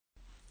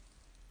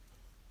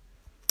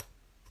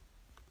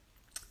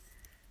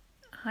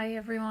Hi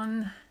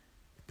everyone.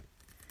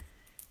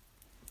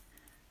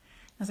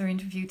 Another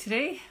interview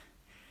today,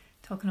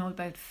 talking all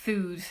about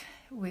food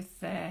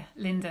with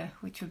Linda,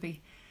 which will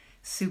be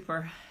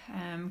super,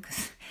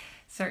 because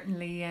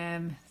certainly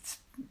it's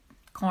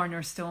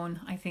cornerstone,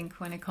 I think,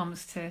 when it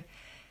comes to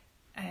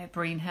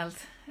brain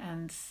health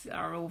and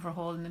our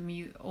overall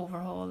immune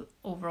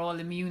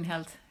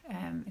health.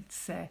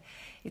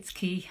 It's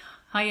key.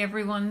 Hi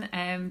everyone.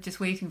 Just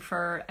waiting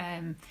for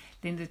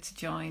Linda to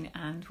join,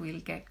 and we'll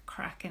get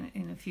cracking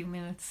in a few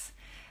minutes.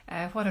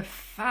 What a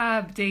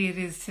fab day it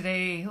is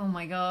today. Oh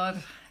my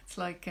god, it's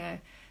like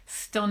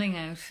stunning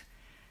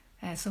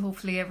out. So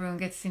hopefully everyone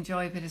gets to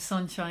enjoy a bit of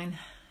sunshine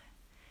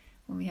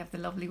when we have the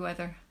lovely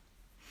weather.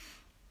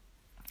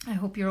 I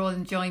hope you're all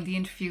enjoying the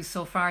interviews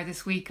so far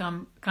this week.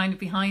 I'm kind of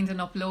behind on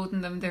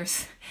uploading them.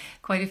 There's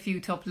quite a few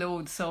to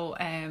upload, so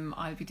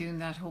I'll be doing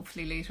that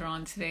hopefully later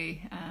on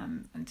today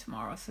and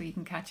tomorrow, so you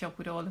can catch up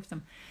with all of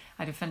them.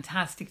 I had a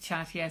fantastic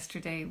chat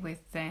yesterday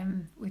with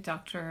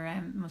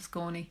Dr.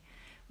 Mosconi,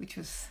 which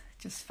was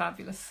just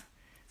fabulous.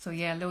 So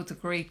yeah, loads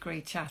of great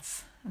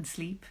chats, and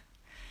sleep,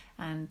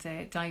 and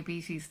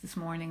diabetes this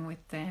morning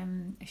with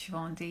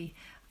Siobhan D.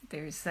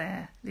 There's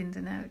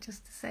Linda now,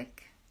 just a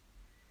sec.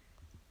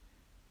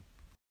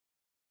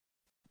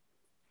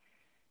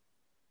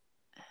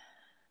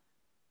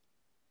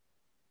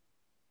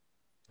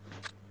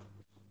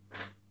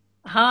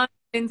 Hi,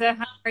 Linda.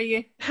 How are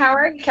you? How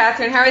are you,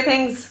 Catherine? How are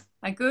things?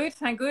 I'm good.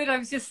 I'm good. I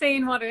was just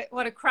saying what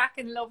a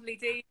cracking lovely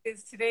day it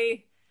is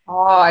today.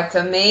 Oh, it's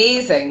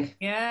amazing.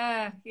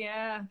 Yeah.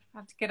 I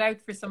have to get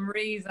out for some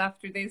rays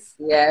after this.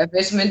 Yeah,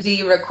 vitamin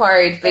D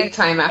required Yes, big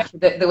time after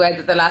the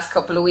weather the last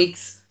couple of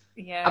weeks.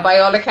 And yeah. by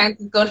all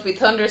accounts, it's going to be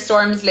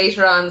thunderstorms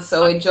later on,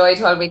 so I, enjoy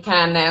it while we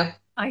can now.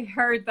 I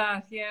heard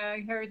that. Yeah,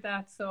 I heard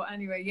that. So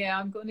anyway, yeah,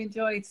 I'm going to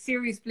enjoy it.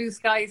 Serious blue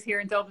skies here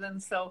in Dublin.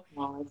 So,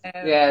 Oh, um,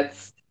 yeah,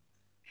 it's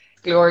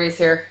glorious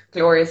here.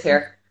 Glorious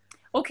here.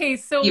 okay. You've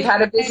So,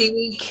 had a busy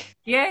week.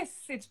 yes,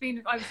 it's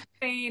been. I was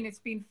saying it's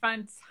been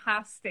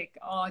fantastic.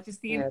 Oh,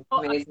 just the Yeah, it's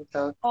amazing.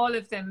 So, all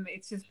of them,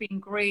 it's just been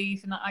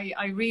great, and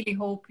I really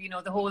hope,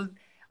 the whole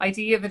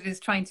idea of it is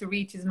trying to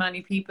reach as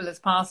many people as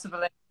possible,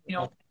 and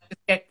yeah.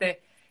 just get the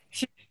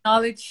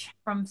knowledge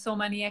from so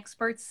many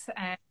experts.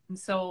 And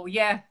so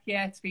yeah,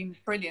 it's been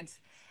brilliant.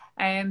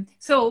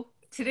 So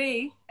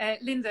today,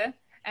 Linda,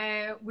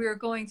 we're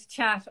going to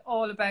chat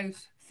all about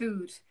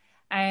food.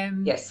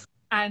 um Yes.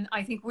 and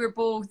I think we're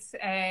both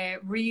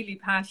really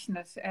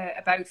passionate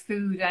about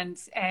food, and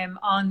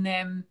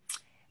on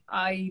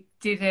I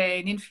did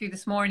an interview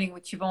this morning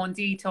with Siobhan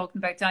D talking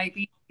about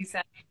diabetes,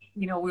 and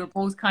we were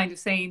both kind of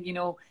saying,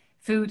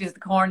 food is the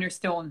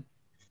cornerstone.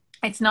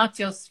 It's not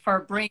just for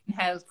brain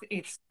health;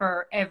 it's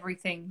for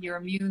everything, your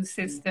immune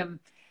system,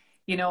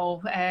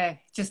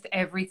 just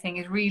everything.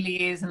 It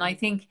really is, and I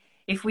think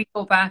if we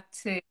go back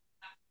to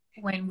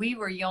when we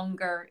were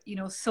younger,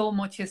 so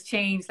much has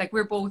changed. Like,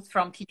 we're both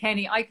from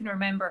Kilkenny. I can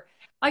remember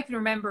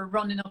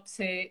running up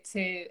to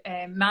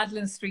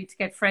Madeline Street to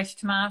get fresh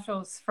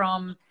tomatoes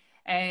from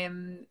a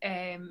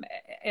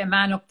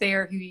man up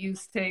there who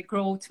used to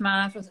grow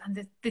tomatoes,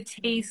 and the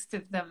taste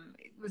of them,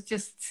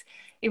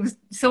 it was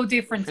so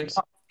different to Different.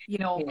 what,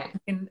 Yeah. we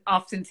can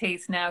often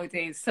taste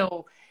nowadays.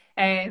 So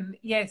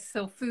yes,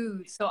 so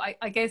food. So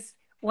I guess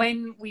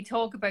when we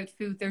talk about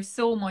food, there's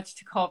so much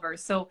to cover.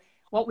 So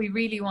what we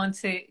really want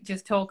to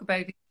just talk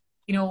about is,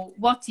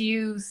 what do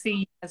you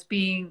see as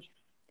being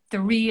the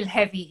real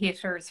heavy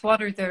hitters?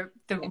 What are the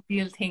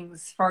real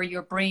things for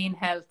your brain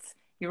health,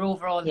 your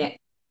overall health, Yeah.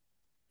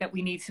 that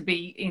we need to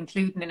be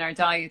including in our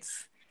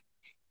diets?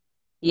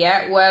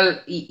 Yeah, well,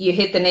 you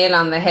hit the nail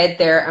on the head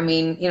there. I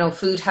mean,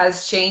 food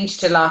has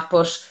changed a lot,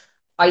 but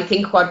I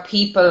think what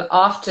people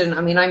often,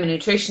 I mean, I'm a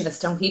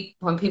nutritionist, and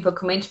when people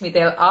come into me,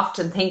 they'll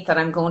often think that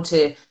I'm going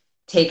to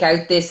take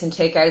out this and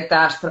take out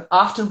that. But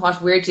often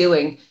what we're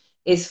doing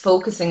is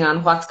focusing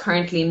on what's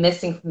currently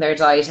missing from their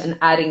diet and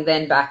adding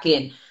then back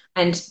in.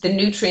 And the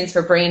nutrients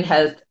for brain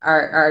health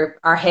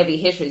are heavy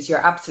hitters.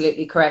 You're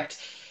absolutely correct.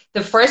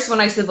 The first one,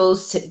 I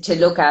suppose, to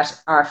look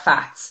at are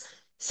fats.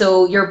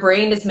 So your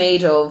brain is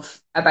made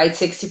of about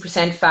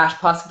 60% fat,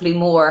 possibly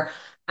more.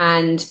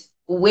 And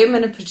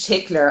women in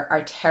particular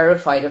are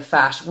terrified of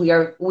fat. We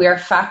are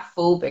fat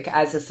phobic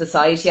as a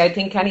society, I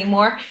think,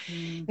 anymore.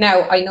 Mm.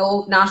 Now, I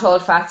know not all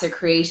fats are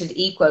created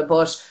equal,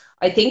 but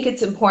I think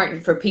it's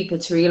important for people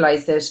to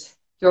realize that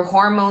your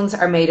hormones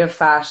are made of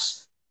fat,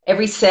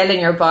 every cell in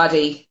your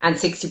body, and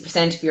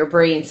 60% of your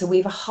brain. So we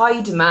have a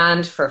high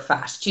demand for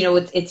fat.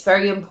 It's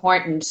very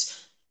important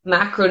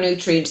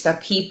macronutrient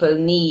that people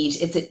need.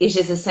 It is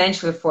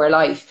essential for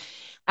life.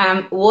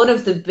 One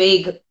of the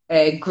big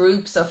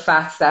groups of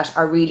fats that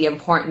are really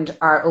important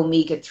are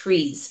omega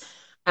 3s.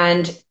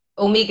 And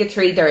omega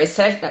 3, there's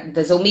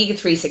omega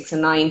 3, 6,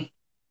 and 9,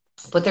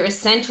 but they're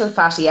essential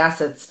fatty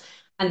acids.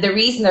 And the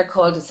reason they're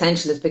called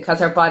essential is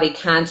because our body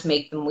can't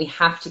make them. We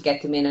have to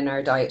get them in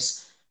our diet.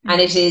 And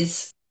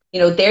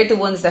Mm. they're the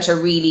ones that are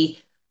really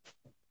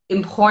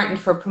important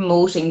for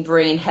promoting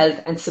brain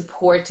health and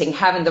supporting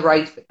having the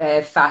right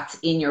fats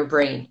in your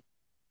brain.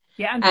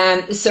 Yeah,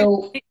 and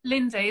So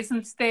Linda,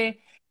 isn't the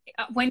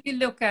when you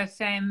look at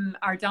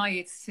our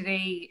diets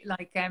today,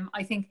 like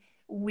I think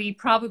we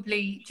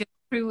probably just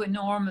through a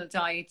normal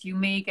diet, you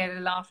may get a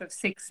lot of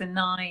 6 and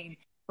 9,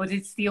 but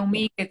it's the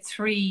omega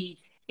 3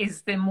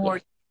 is the yeah,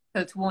 more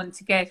difficult one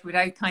to get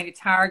without kind of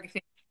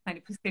targeting kind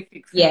of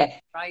specific food, yeah.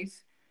 right?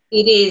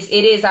 It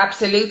is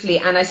absolutely.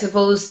 And I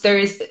suppose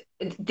there's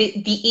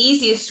the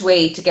easiest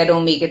way to get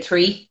omega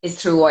 3 is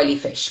through oily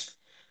fish.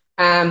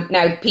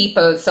 Now,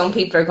 some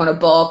people are going to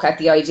balk at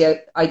the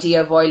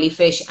idea of oily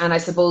fish, and I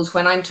suppose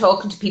when I'm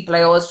talking to people,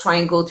 I always try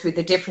and go through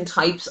the different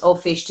types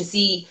of fish to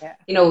see.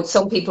 Yeah,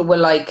 Some people will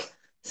like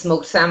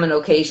smoked salmon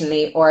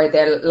occasionally, or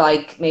they'll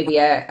like maybe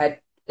a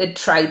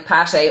trout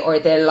pate, or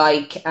they'll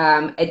like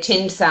a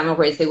tinned salmon,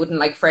 whereas they wouldn't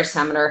like fresh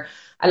salmon. Or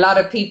a lot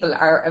of people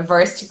are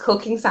averse to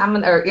cooking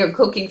salmon or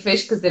cooking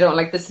fish because they don't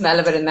like the smell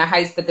of it in their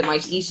house, but they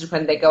might eat it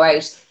when they go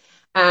out.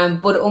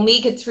 But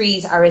omega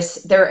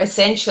 3s they're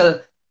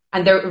essential,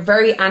 and they're a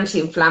very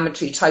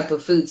anti-inflammatory type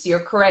of food. So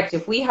you're correct.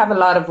 If we have a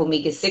lot of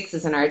omega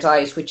 6s in our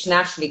diet, which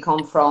naturally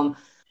come from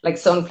like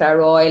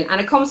sunflower oil, and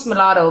it comes from a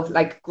lot of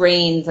like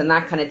grains and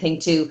that kind of thing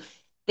too,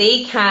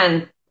 they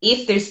can,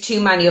 if there's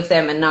too many of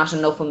them and not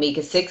enough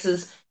omega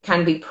 6s,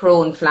 can be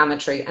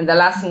pro-inflammatory. And the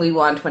last thing we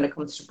want when it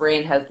comes to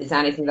brain health is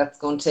anything that's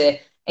going to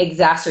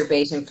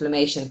exacerbate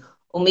inflammation.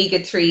 Omega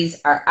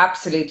 3s are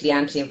absolutely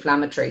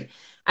anti-inflammatory.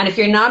 And if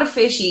you're not a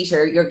fish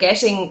eater, you're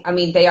getting, I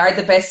mean, they are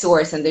the best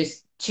source, and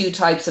there's two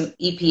types of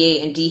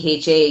EPA and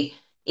DHA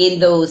in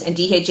those. And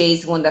DHA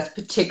is the one that's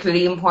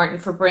particularly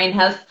important for brain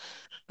health.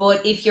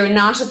 But if you're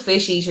not a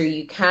fish eater,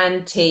 you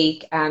can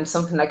take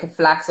something like a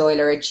flax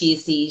oil or a chia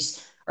seed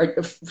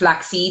or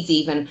flax seeds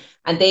even,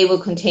 and they will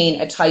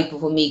contain a type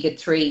of omega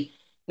 3.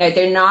 Now,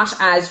 they're not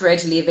as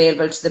readily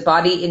available to the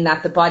body in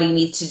that the body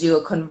needs to do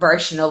a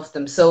conversion of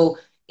them. So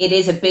it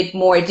is a bit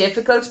more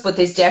difficult, but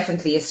there's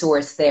definitely a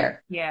source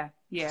there. yeah,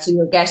 yeah, So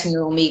you're getting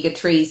your omega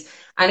 3s.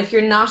 And if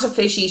you're not a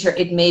fish eater,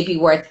 it may be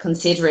worth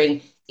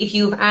considering if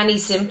you have any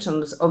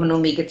symptoms of an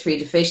omega 3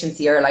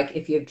 deficiency, or like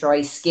if you have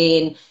dry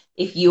skin,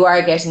 if you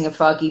are getting a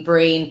foggy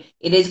brain,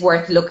 it is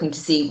worth looking to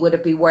see would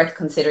it be worth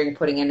considering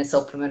putting in a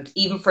supplement,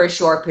 even for a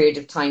short period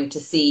of time, to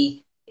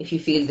see if you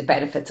feel the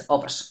benefits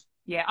of it.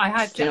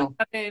 yeah. You know,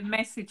 I had a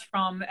message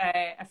from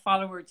a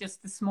follower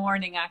just this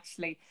morning,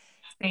 actually,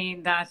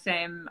 saying that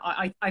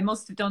I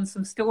must have done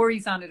some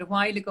stories on it a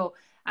while ago,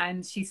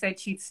 and she said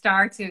she'd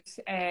started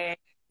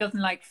doesn't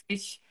like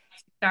fish.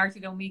 She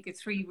started omega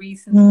 3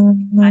 recently,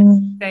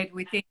 and said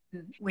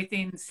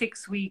within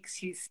 6 weeks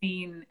she's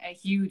seen a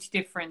huge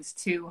difference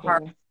to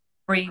her yeah,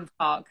 brain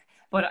fog.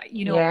 But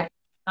yeah,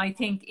 I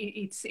think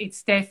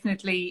it's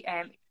definitely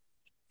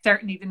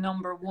certainly the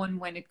number one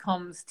when it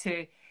comes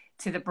to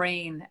the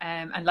brain.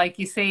 And like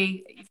you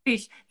say,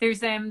 fish.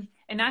 There's an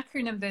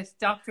acronym that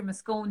Dr.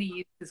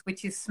 Mosconi uses,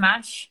 which is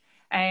SMASH.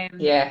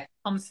 yeah,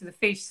 Comes to the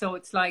fish, so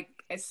it's like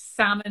a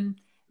salmon,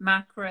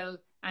 mackerel,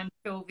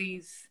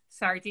 anchovies,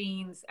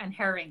 sardines, and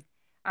herring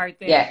are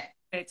yeah.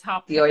 the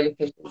top. The oily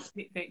fishes.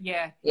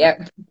 Yeah,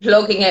 Yeah,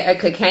 plugging a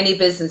Kilkenny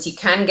business, you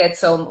can get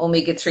some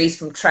omega 3s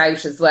from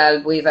trout as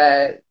well. We've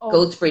a oh,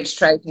 Goats Bridge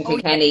trout in oh yeah,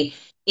 Kilkenny.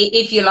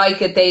 If you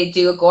like it, they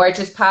do a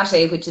gorgeous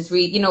pate, which is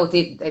really,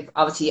 they've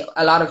obviously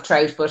a lot of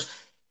trout, but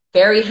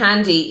very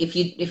handy if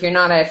you're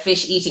not a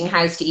fish eating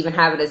house to even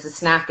have it as a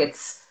snack.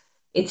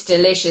 It's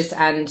delicious,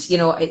 and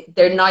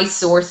they're nice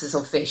sources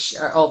of fish,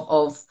 or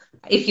of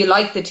if you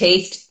like the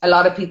taste. A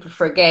lot of people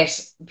forget.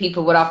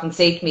 People would often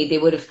say to me they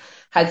would have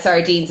had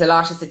sardines a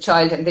lot as a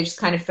child, and they just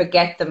kind of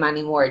forget them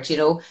anymore.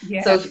 So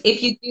yeah,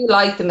 if you do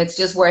like them, it's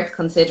just worth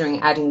considering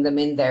adding them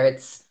in there.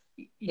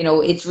 yeah,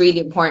 It's really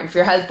important for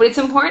your health, but it's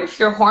important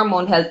for your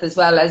hormone health as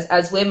well.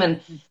 As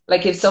women,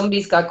 like if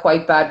somebody's got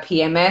quite bad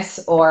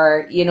PMS,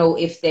 or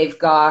if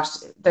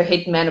they're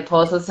hitting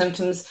menopausal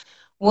symptoms,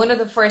 one of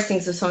the first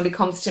things if somebody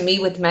comes to me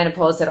with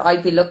menopause that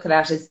I'd be looking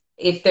at is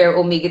if their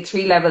omega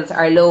 3 levels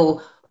are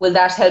low, will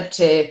that help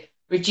to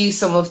reduce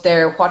some of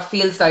their what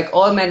feels like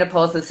all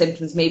menopausal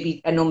symptoms,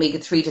 maybe an omega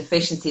 3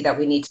 deficiency that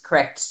we need to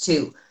correct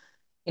too.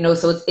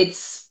 So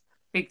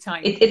big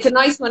time. it's a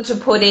nice one to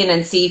put in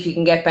and see if you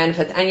can get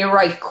benefits. And you're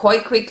right,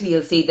 quite quickly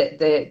you'll see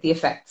the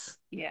effects.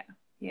 Yeah,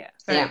 yeah,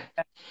 very.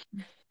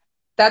 Yeah,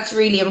 that's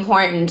really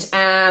important.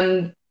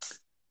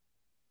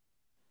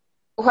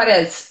 What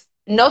else?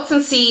 Nuts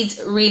and seeds,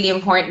 really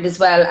important as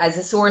well as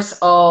a source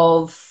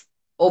of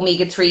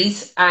omega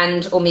 3s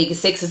and omega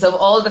 6s of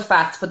all the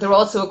fats, but they're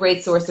also a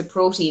great source of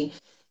protein.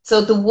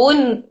 So the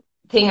one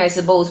thing I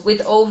suppose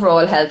with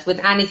overall health, with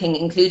anything,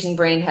 including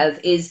brain health,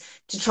 is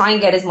to try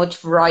and get as much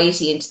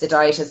variety into the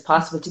diet as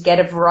possible, to get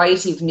a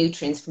variety of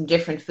nutrients from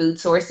different food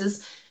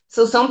sources.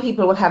 So some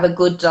people will have a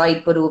good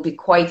diet, but it will be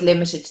quite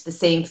limited to the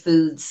same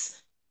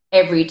foods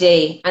every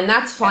day. And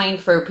that's Yeah, fine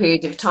for a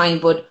period of time,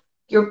 but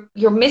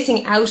you're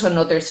missing out on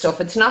other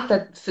stuff. It's not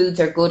that foods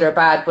are good or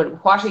bad,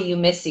 but what are you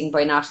missing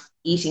by not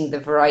eating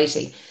the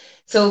variety?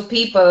 So if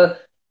people,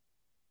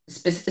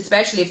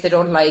 especially if they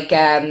don't like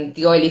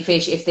the oily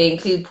fish, if they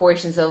include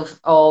portions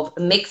of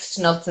mixed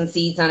nuts and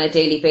seeds on a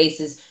daily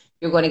basis,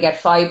 you're going to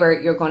get fiber,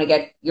 you're going to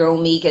get your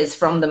omegas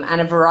from them,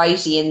 and a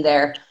variety in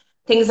there.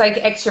 Things like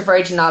extra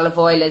virgin olive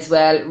oil as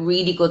well,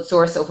 really good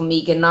source of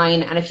omega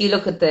 9. And if you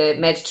look at the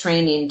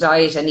Mediterranean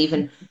diet and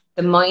even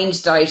the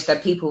mind diet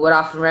that people would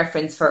often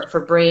reference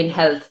for brain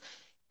health,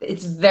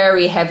 it's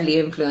very heavily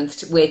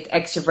influenced with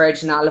extra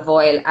virgin olive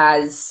oil,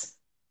 as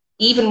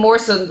even more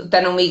so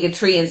than omega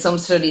 3. In some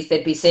studies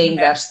they'd be saying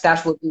Yeah. that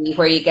that would be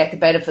where you get the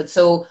benefit.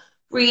 So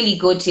really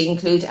good to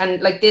include.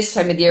 And like this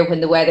time of the year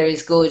when the weather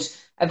is good,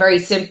 a very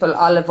simple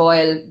olive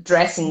oil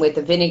dressing with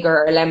a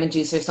vinegar or lemon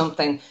juice or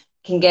something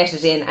can get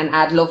it in and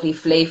add lovely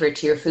flavor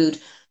to your food.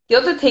 The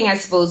other thing I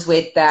suppose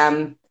with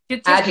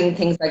Just adding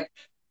things like,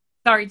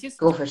 sorry, just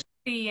go for it.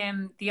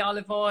 the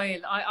olive oil.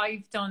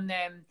 I've done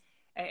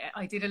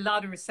I did a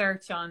lot of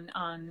research on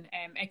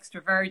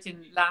extra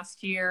virgin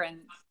last year,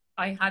 and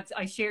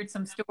I shared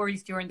some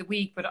stories during the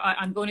week, but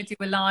I'm going to do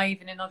a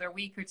live in another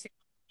week or two.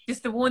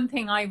 Just the one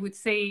thing I would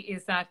say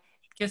is that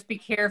just be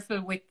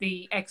careful with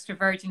the extra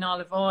virgin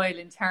olive oil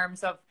in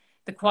terms of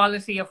the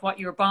quality of what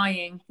you're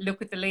buying.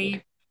 Look at the Yeah,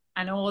 label,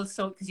 and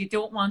also because you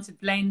don't want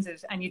it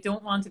blended and you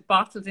don't want it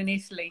bottled in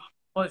Italy,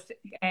 but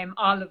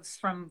olives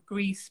from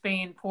Greece,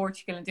 Spain,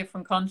 Portugal, and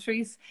different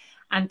countries,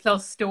 and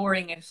plus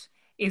storing it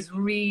is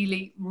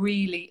really,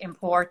 really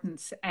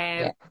important.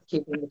 yeah,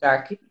 keep it in the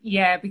dark.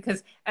 Yeah,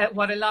 because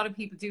what a lot of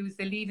people do is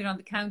they leave it on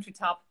the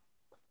countertop,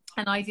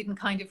 and I didn't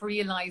kind of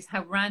realize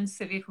how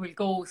rancid it will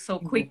go so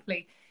Mhm.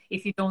 quickly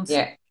if you don't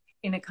store Yeah,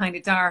 it in a kind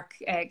of dark,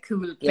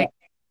 cool place. yeah,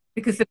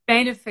 Because the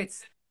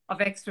benefits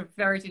of extra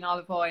virgin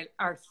olive oil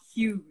are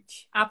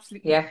huge,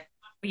 absolutely huge. yeah,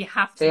 But you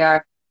have to they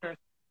are. monitor it.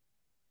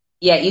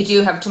 Yeah, you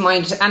do have to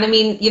mind. And I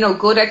mean,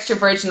 good extra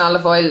virgin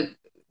olive oil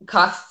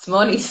costs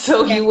money,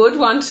 so Yeah, you would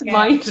want to yeah,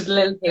 mind it a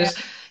little yeah,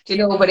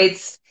 bit, but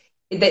it's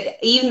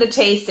even the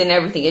taste and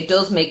everything, it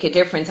does make a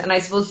difference. And I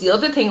suppose the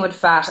other thing with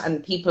fat,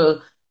 and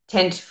people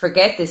tend to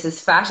forget this,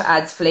 is fat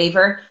adds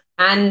flavor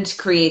and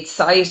creates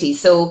satiety.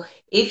 So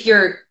if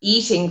you're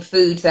eating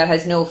food that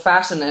has no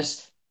fat in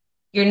it,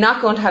 you're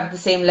not going to have the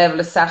same level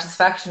of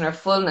satisfaction or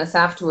fullness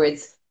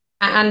afterwards.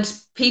 And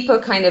people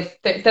kind of,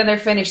 then they're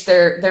finished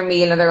their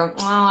meal and they're going,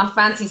 oh, I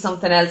fancy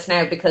something else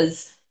now,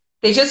 because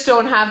they just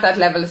don't have that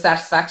level of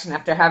satisfaction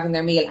after having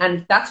their meal.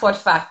 And that's what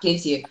fat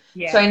gives you.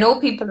 So yeah, I know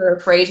people are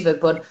afraid of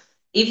it, but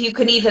if you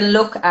can even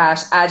look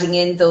at adding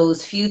in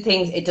those few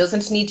things, it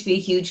doesn't need to be a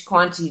huge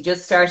quantity.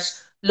 Just start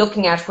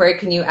looking at where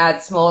can you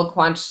add small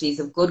quantities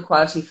of good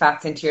quality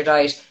fats into your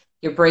diet.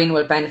 Your brain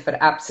will benefit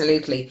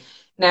absolutely.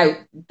 Now,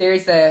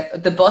 there's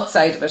the but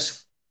side of it.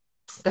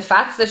 The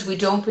fats that we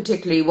don't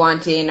particularly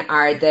want in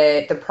are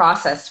the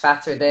processed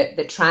fats, or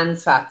the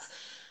trans fats.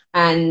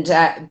 And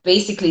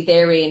basically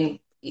they're in,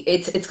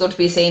 it's going to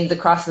be the same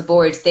across the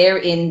board. They're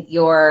in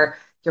your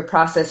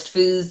processed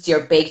foods,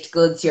 your baked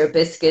goods, your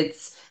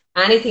biscuits,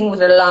 anything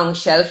with a long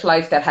shelf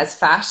life that has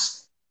fat.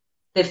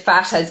 The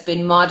fat has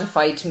been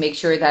modified to make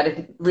sure that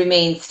it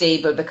remains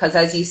stable, because,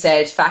 as you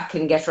said, fat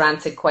can get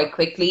rancid quite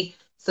quickly.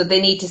 So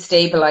they need to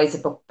stabilize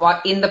it.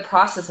 But in the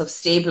process of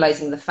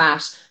stabilizing the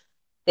fat,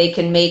 they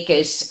can make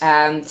it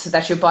so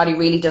that your body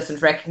really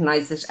doesn't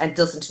recognize it and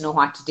doesn't know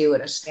what to do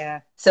with it.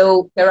 yeah,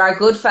 So there are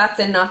good fats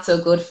and not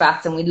so good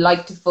fats, and we'd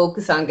like to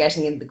focus on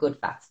getting in the good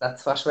fats.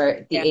 That's what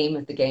where the yeah, aim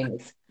of the game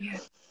is. yeah,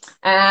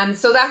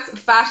 So that's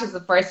fat is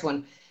the first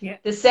one. yeah.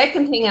 The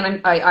second thing,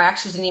 and I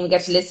actually didn't even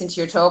get to listen to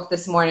your talk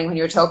this morning when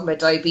you were talking about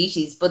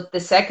diabetes, but the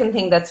second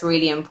thing that's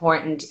really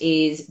important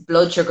is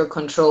blood sugar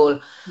control.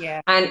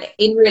 Yeah. And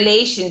in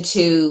relation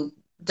to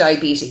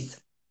diabetes,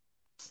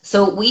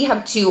 so we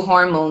have two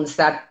hormones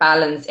that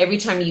balance every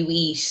time you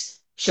eat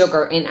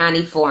sugar in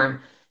any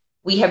form.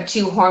 We have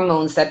two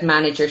hormones that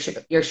manage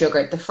your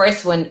sugar. The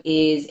first one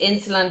is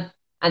insulin,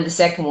 and the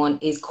second one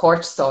is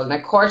cortisol. Now,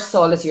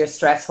 cortisol is your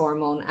stress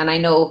hormone, and I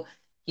know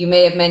you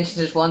may have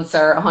mentioned it once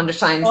or 100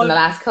 times in All, the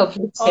last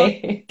couple of all.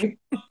 days.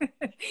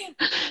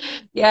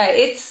 Yeah,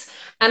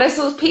 and I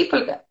suppose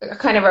people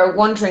kind of are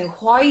wondering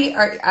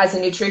why, as a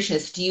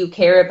nutritionist, do you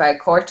care about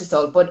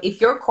cortisol? But if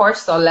your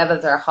cortisol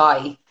levels are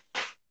high,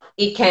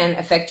 it can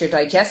affect your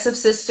digestive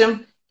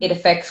system. It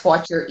affects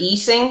what you're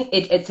eating.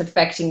 It's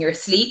affecting your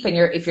sleep. And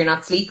if you're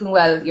not sleeping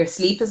well, your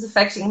sleep is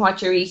affecting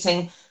what you're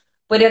eating.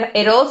 But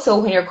it also,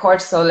 when your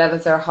cortisol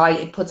levels are high,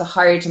 it puts a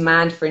higher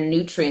demand for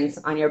nutrients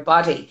on your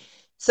body.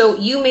 So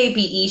you may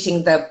be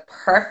eating the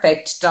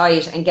perfect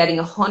diet and getting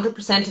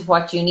 100% of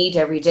what you need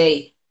every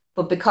day.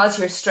 But because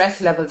your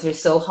stress levels are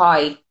so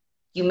high,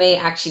 you may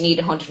actually need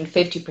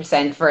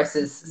 150%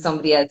 versus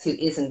somebody else who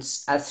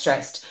isn't as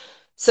stressed.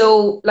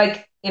 So,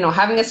 like,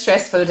 having a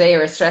stressful day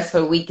or a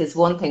stressful week is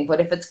one thing, but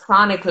if it's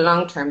chronic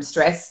long-term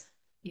stress,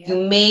 you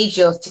Yeah, may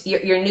just,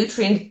 your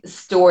nutrient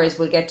stores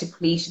will get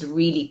depleted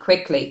really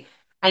quickly,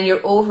 and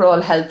your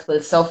overall health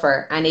will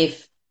suffer. And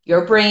if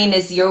your brain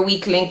is your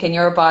weak link in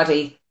your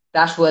body,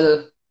 that's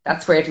where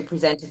it will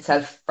present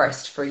itself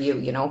first for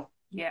you.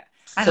 yeah.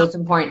 And So it's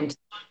important.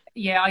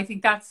 yeah, I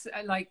think that's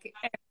like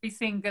every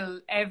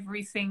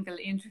single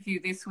interview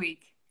this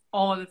week,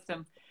 all of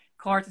them,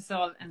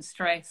 cortisol and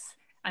stress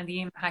and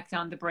the impact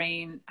on the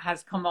brain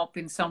has come up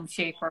in some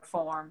shape or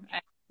form.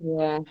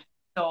 Yeah.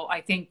 So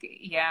I think,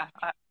 yeah,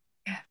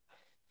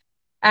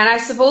 And I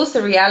suppose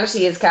the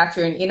reality is,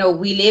 Catherine,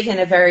 we live in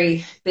a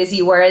very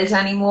busy world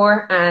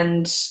anymore,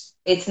 and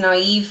it's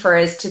naive for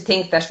us to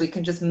think that we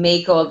can just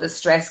make all the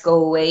stress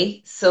go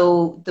away.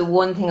 So the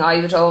one thing I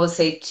would always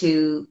say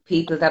to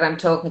people that I'm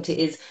talking to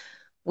is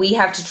we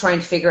have to try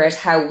and figure out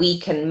how we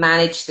can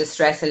manage the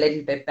stress a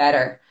little bit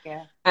better.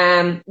 yeah,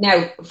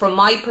 Now, from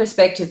my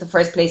perspective, the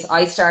first place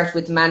I start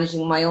with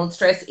managing my own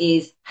stress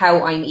is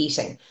how I'm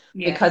eating,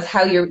 yeah, because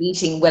how you're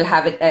eating will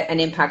have an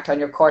impact on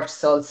your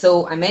cortisol.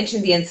 So I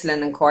mentioned the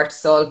insulin and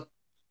cortisol.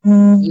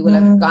 You will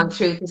have gone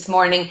through this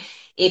morning.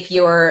 If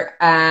your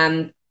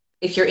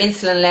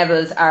insulin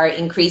levels are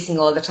increasing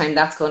all the time,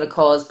 that's going to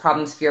cause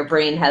problems for your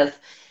brain health,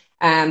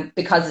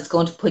 because it's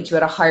going to put you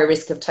at a higher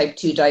risk of type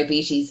 2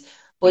 diabetes. yeah,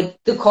 But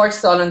the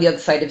cortisol on the other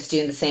side is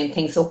doing the same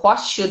thing. So what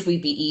should we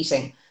be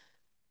eating?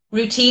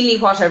 Routinely,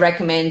 what I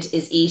recommend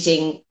is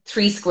eating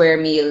 3 square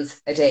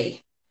meals a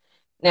day.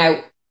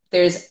 Now,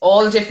 there's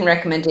all different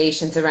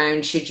recommendations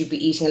around should you be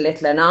eating a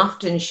little and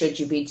often, should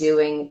you be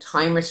doing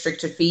time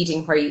restricted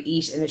feeding where you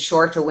eat in a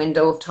shorter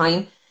window of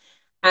time.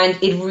 And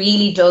it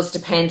really does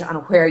depend on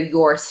where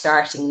you're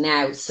starting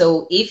now.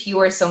 So if you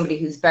are somebody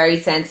who's very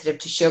sensitive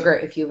to sugar,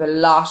 if you have a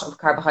lot of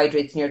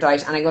carbohydrates in your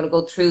diet, and I'm going to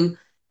go through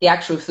the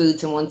actual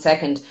foods in 1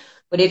 second,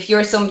 but if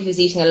you're somebody who's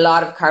eating a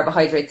lot of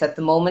carbohydrates at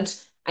the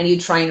moment and you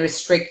try and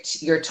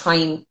restrict your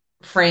time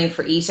frame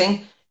for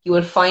eating, you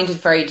will find it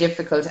very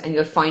difficult and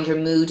you'll find your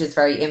mood is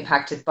very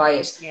impacted by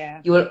it.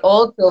 yeah, You will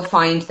also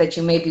find that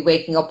you may be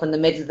waking up in the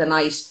middle of the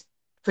night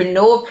for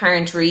no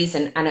apparent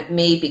reason, and it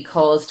may be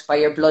caused by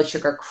your blood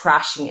sugar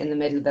crashing in the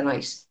middle of the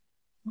night.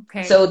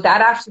 okay, So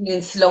that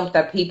afternoon slump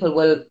that people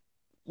will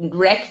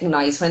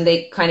recognize when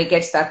they kind of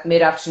get to that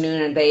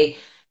mid-afternoon and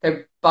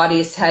their body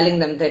is telling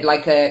them they'd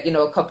like a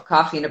cup of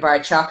coffee and a bar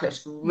of chocolate,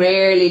 yeah,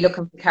 rarely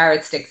looking for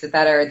carrot sticks at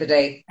that hour of the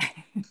day.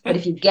 But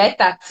if you get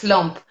that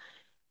slump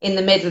in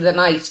the middle of the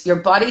night, your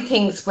body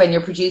thinks when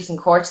you're producing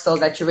cortisol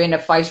that you're in a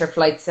fight or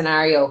flight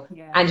scenario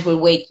yeah, and will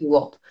wake you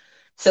up.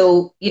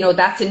 So,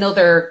 that's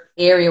another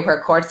area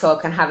where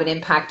cortisol can have an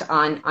impact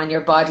on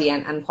your body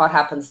and what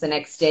happens the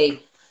next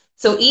day.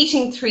 So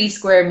eating 3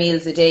 square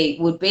meals a day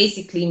would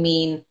basically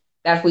mean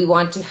that we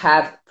want to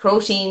have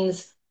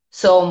proteins,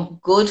 some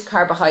good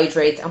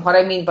carbohydrates. And what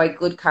I mean by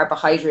good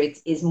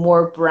carbohydrates is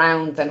more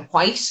brown than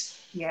white.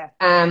 yeah,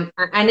 And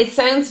it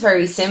sounds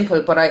very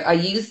simple, but I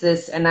use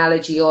this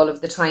analogy all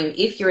of the time.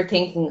 If you're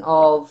thinking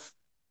of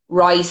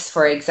rice,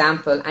 for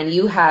example, and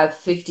you have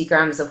 50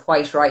 grams of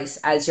white rice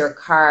as your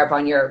carb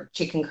on your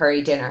chicken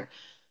curry dinner,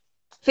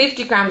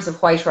 50 grams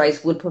of white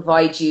rice would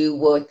provide you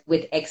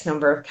with X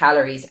number of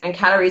calories. And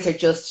calories are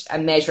just a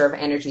measure of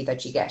energy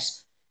that you get.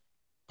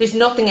 There's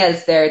nothing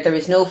else there. There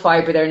is no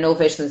fiber, there are no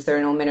vitamins, there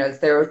are no minerals.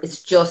 There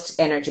is just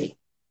energy.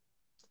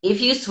 If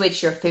you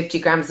switch your 50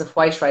 grams of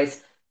white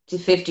rice to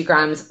 50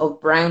 grams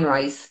of brown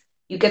rice,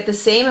 you get the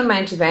same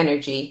amount of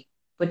energy,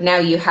 but now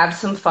you have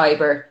some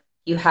fiber,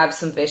 you have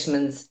some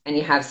vitamins, and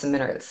you have some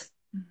minerals.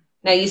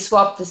 Now you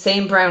swap the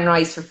same brown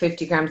rice for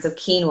 50 grams of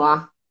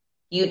quinoa,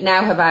 you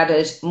now have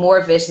added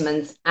more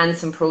vitamins and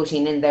some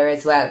protein in there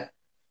as well.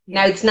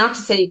 Now, yeah, it's not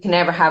to say you can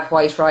never have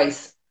white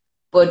rice,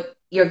 but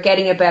you're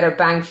getting a better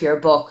bang for your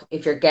buck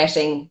if you're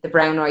getting the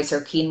brown rice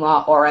or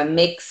quinoa or a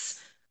mix.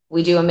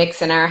 We do a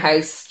mix in our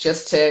house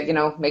just to,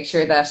 make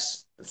sure that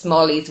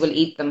smallies will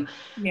eat them.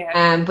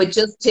 yeah, But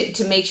just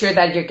to make sure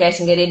that you're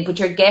getting it in, but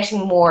you're getting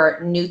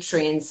more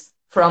nutrients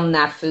from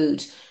that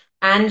food.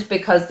 And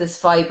because there's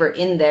fiber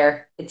in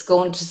there, it's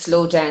going to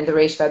slow down the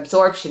rate of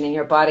absorption in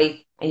your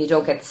body and you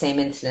don't get the same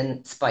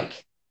insulin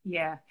spike.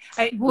 yeah.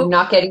 You're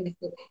not getting,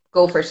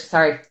 go for it,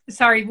 sorry.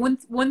 Sorry,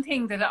 one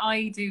thing that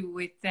I do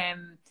with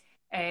them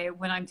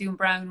when I'm doing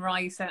brown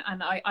rice,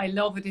 and I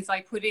love it, is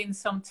I put in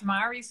some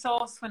tamari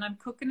sauce when I'm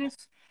cooking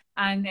it,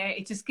 and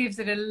it just gives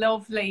it a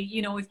lovely,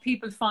 if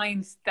people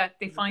find that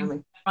they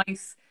find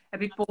rice a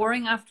bit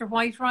boring after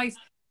white rice,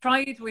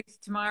 try it with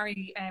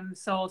tamari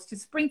sauce.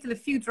 Just sprinkle a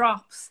few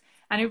drops,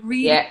 and it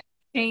really Yeah,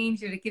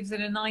 changes it. It gives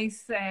it a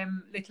nice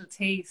little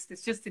taste.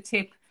 It's just a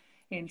tip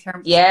in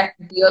terms of. yeah.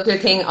 The other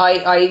thing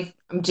I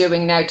am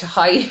doing now to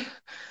hide,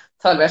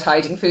 it's all about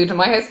hiding food in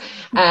my house.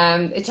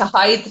 To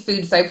hide the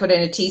foods, I put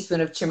in a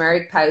teaspoon of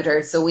turmeric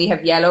powder. So we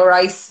have yellow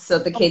rice, so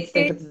the kids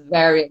think Okay, it's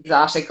very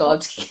exotic that's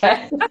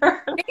altogether. a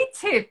great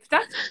tip.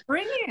 That's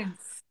brilliant.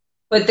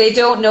 But they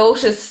don't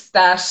notice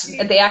that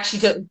they actually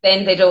don't,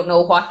 then they don't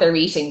know what they're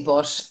eating.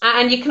 But,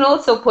 and you can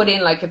also put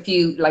in like a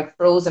few like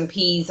frozen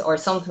peas or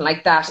something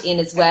like that in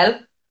as well,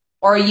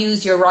 or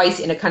use your rice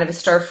in a kind of a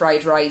stir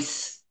fried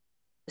rice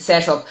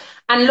setup.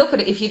 And look at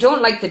it, if you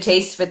don't like the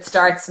taste of it,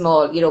 start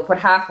small, put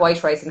half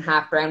white rice and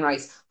half brown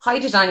rice.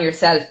 Hide it on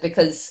yourself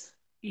because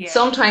Yeah,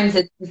 sometimes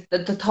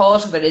the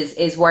thought of it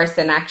is worse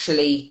than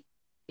actually,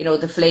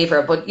 the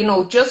flavor. But,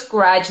 just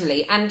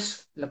gradually. And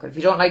look, if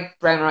you don't like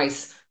brown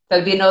rice,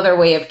 there'll be another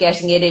way of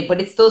getting it in. But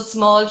it's those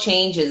small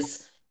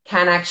changes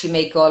can actually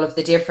make all of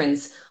the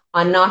difference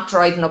on not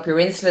driving up your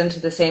insulin to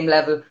the same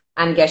level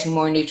and getting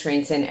more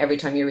nutrients in every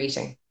time you're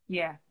eating.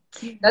 yeah,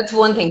 yeah, That's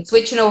one thing.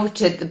 Switching over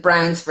to the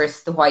browns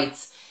versus the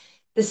whites.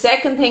 The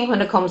second thing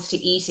when it comes to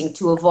eating,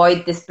 to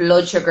avoid this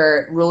blood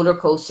sugar roller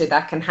coaster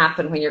that can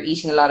happen when you're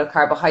eating a lot of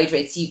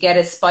carbohydrates, you get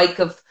a spike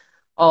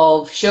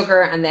of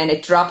sugar and then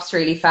it drops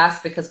really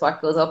fast because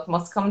what goes up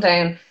must come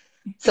down.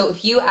 So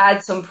if you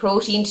add some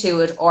protein to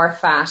it or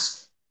fat,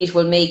 it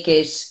will make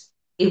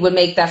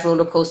that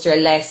roller coaster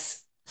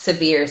less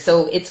severe.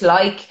 So it's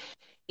like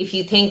if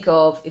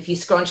you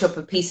scrunch up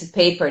a piece of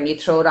paper and you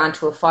throw it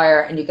onto a fire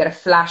and you get a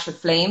flash of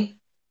flame,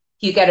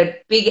 you get a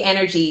big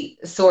energy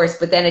source,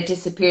 but then it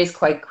disappears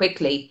quite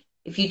quickly.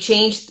 If you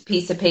change the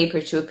piece of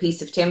paper to a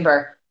piece of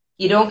timber,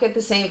 you don't get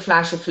the same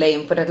flash of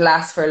flame, but it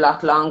lasts for a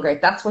lot longer.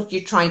 That's what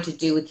you're trying to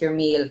do with your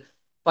meal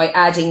by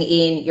adding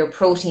in your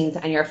proteins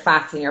and your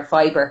fats and your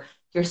fiber.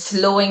 You're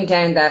slowing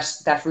down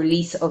that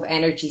release of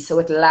energy so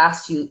it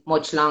lasts you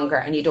much longer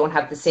and you don't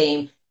have the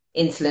same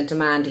insulin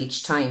demand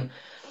each time.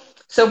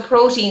 So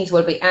proteins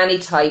will be any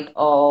type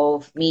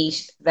of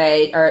meat,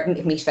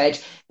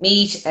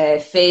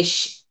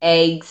 fish,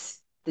 eggs.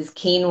 There's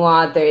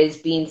quinoa, there's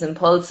beans and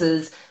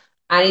pulses,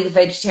 any of the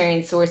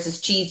vegetarian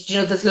sources, cheese.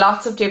 There's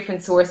lots of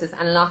different sources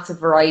and lots of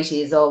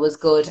variety is always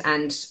good.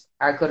 And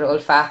our good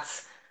old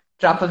fats,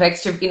 drop of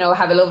extra.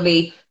 Have a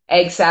lovely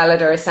egg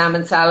salad or a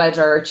salmon salad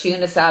or a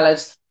tuna salad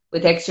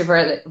with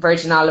extra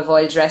virgin olive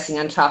oil dressing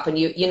on top, and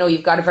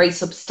you've got a very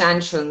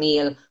substantial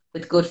meal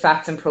with good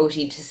fats and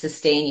protein to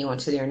sustain you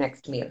until your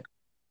next meal.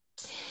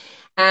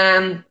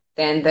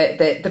 Then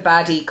the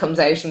baddie comes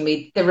out and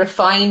the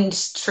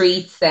refined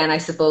treats, then I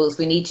suppose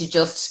we need to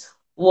just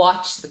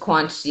watch the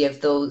quantity of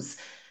those.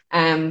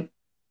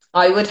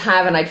 I would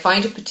have, and I'd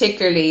find it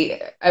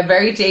particularly a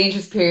very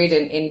dangerous period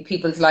in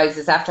people's lives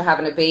is after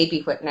having a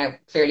baby, but now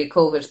clearly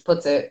COVID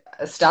puts a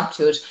stop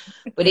to it.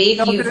 But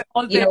if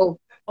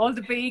all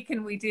the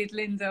bacon we did,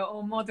 Linda,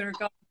 oh mother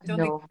God, I don't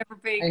think I've ever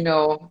baked. I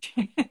know.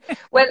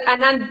 Well,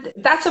 and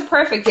that's a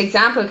perfect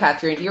example,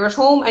 Catherine. You're at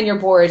home and you're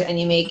bored and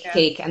you make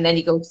cake and then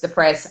you go to the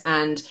press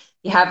and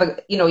you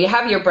have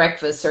your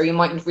breakfast, or you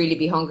mightn't really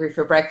be hungry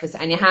for breakfast,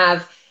 and you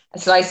have a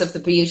slice of the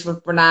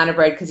beautiful banana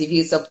bread because you've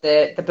used up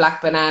the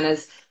black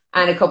bananas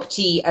and a cup of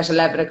tea at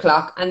 11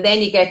 o'clock. And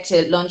then you get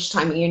to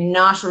lunchtime and you're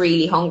not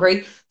really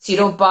hungry. So you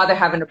don't bother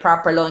having a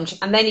proper lunch.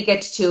 And then you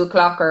get to 2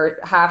 o'clock or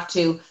half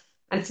 2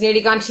 and it's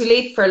nearly gone too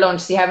late for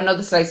lunch. So you have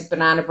another slice of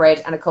banana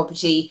bread and a cup of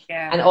tea.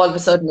 And all of a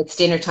sudden it's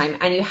dinner time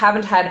and you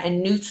haven't had a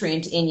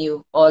nutrient in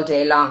you all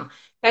day long.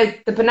 Now,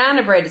 the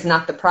banana bread is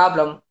not the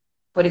problem.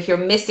 But if you're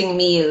missing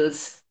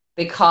meals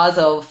because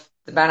of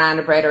the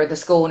banana bread or the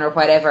scone or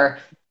whatever,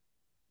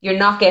 you're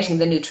not getting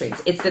the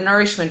nutrients. It's the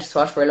nourishment is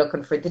what we're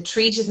looking for. The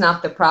treat is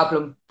not the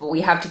problem, but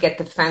we have to get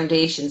the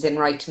foundations in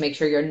right to make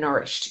sure you're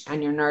nourished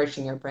and you're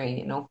nourishing your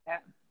brain, Yeah.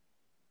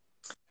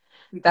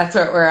 That's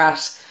where we're at.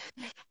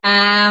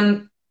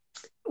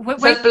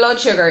 So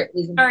blood sugar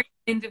is... Sorry,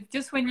 Linda,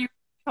 just when you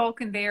were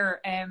talking there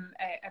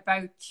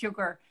about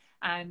sugar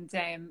and,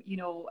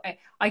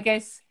 I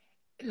guess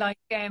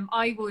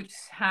I would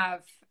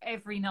have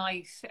every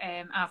night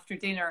after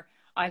dinner,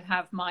 I'd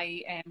have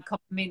my cup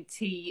of mint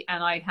tea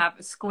and I'd have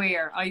a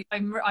square. I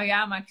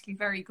am actually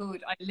very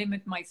good. I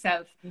limit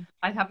myself.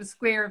 I'd have a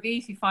square of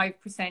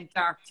 85%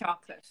 dark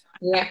chocolate.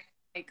 Yeah.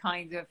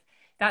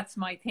 That's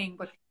my thing.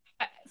 But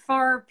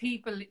for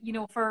people,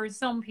 for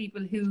some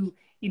people who,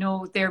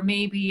 there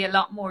may be a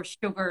lot more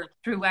sugar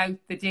throughout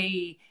the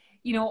day,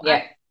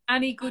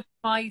 any good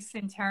advice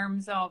in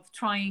terms of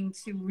trying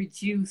to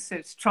reduce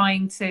it,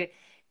 trying to,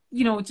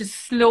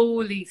 just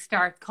slowly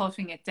start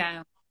cutting it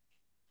down?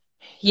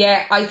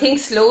 Yeah, I think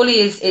slowly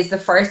is the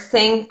first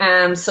thing.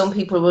 Some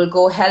people will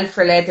go hell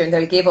for leather and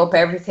they'll give up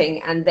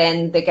everything and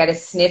then they get a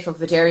sniff of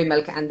the dairy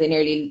milk and they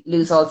nearly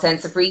lose all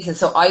sense of reason.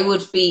 So I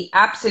would be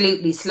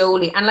absolutely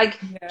slowly, and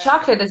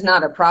chocolate is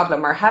not a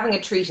problem or having a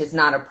treat is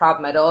not a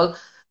problem at all.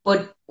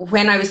 But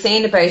when I was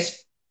saying about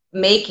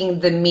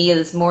making the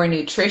meals more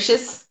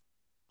nutritious,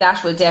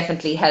 that will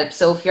definitely help.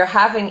 So if you're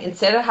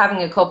instead of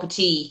having a cup of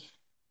tea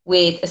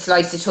with a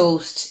slice of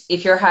toast,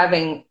 if you're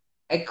having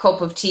a cup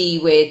of tea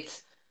with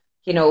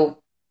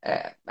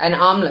an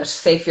omelette,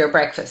 say for your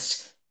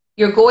breakfast,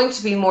 you're going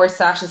to be more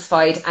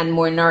satisfied and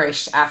more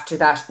nourished after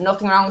that.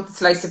 Nothing wrong with a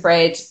slice of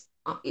bread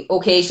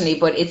occasionally,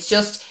 but it's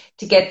just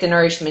to get the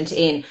nourishment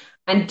in.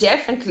 And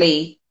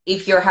definitely,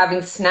 if you're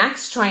having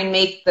snacks, try and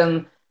make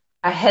them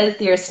a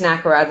healthier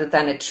snack rather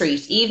than a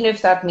treat, even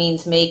if that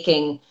means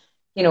making,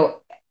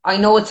 I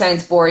know it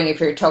sounds boring if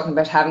you're talking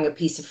about having a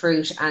piece of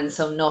fruit and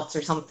some nuts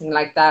or something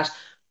like that,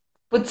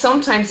 but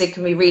sometimes it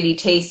can be really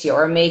tasty.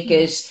 Or make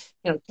it,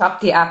 chop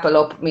the apple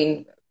up. I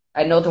mean,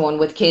 another one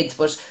with kids,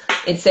 but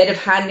instead of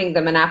handing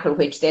them an apple,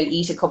 which they'll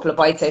eat a couple of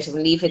bites out of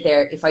and leave it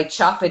there, if I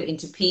chop it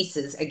into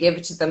pieces, I give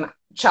it to them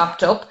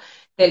chopped up,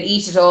 they'll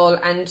eat it all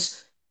and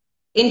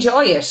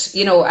enjoy it,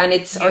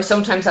 or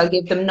sometimes I'll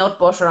give them nut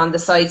butter on the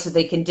side so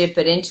they can dip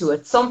it into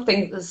it.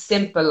 Something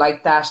simple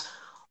like that.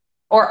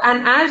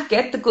 And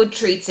get the good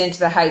treats into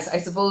the house. I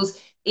suppose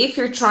if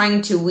you're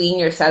trying to wean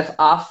yourself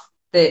off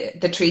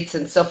the treats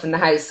and stuff in the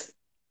house,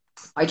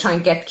 I try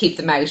and keep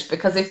them out,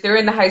 because if they're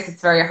in the house,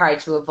 it's very hard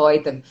to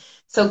avoid them.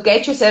 So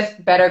get yourself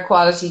better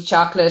quality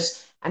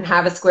chocolate and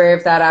have a square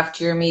of that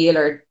after your meal,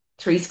 or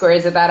three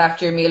squares of that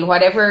after your meal,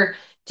 whatever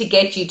to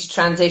get you to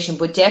transition.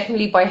 But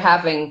definitely by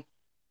having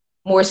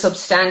more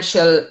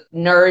substantial,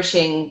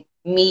 nourishing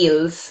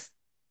meals.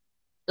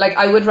 Like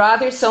I would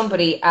rather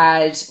somebody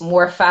add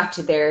more fat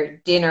to their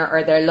dinner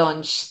or their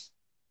lunch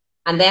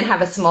and then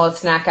have a small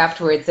snack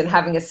afterwards than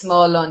having a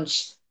small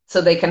lunch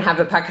so they can have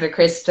a packet of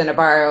crisps and a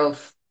bar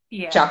of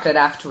Yeah. chocolate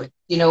afterwards,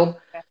 you know?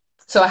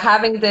 So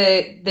having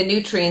the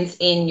nutrients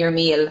in your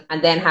meal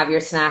and then have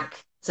your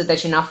snack so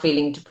that you're not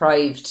feeling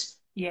deprived,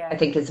 I Yeah.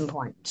 think is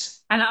important.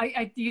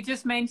 And you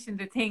just mentioned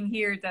the thing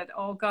here that,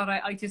 oh God,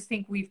 I just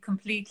think we've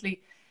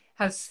completely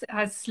has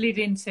slid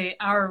into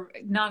our,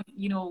 not,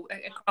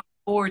 across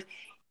the board.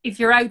 If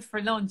you're out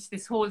for lunch,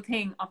 this whole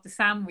thing of the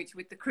sandwich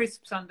with the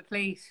crisps on the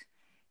plate,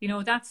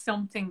 that's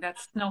something that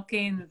snuck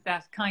in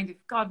that kind of,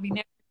 God, we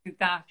never did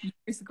that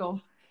years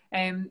ago.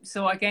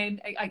 So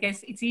again, I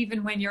guess it's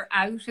even when you're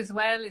out as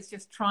well, it's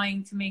just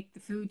trying to make the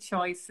food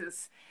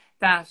choices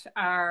that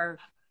are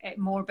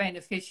more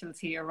beneficial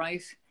to you,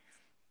 right?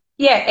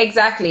 Yeah,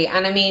 exactly.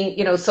 And I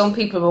mean, some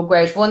people will go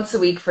out once a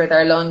week for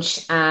their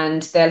lunch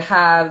and they'll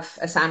have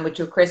a sandwich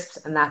with crisps,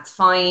 and that's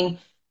fine.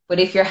 But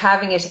if you're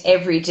having it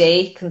every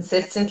day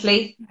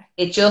consistently,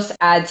 it just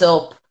adds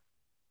up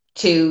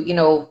to,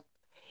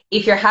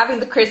 if you're having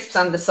the crisps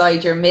on the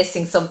side, you're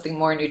missing something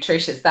more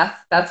nutritious.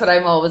 That's what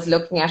I'm always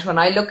looking at. When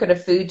I look at a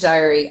food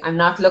diary, I'm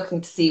not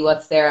looking to see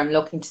what's there, I'm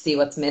looking to see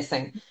what's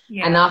missing.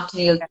 And Yeah. often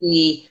you'll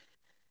see,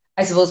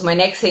 I suppose my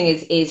next thing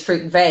is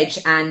fruit and veg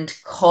and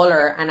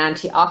color and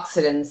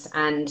antioxidants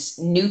and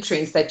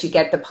nutrients that you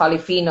get, the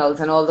polyphenols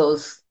and all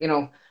those,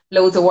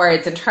 loads of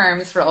words and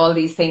terms for all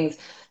these things.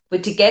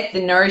 But to get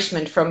the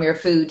nourishment from your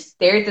food,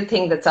 they're the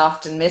thing that's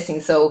often missing.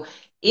 So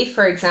if,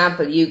 for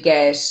example, you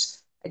get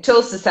a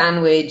toasted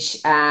sandwich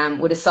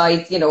with a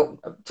side,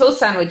 a toast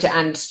sandwich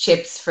and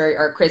chips for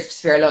or crisps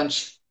for your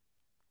lunch,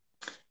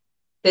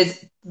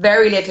 there's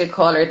very little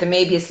colour. There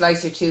may be a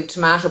slice or two of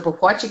tomato,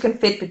 but what you can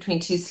fit between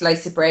two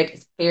slices of bread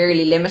is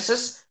fairly limited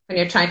when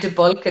you're trying to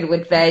bulk it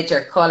with veg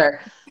or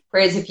colour.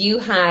 Whereas if you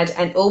had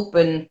an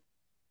open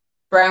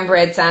brown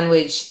bread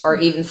sandwich or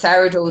even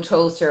sourdough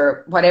toast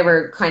or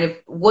whatever, kind of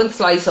one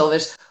slice of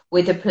it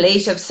with a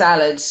plate of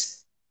salad,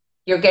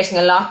 you're getting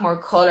a lot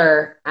more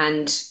colour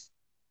and,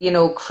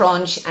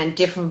 crunch and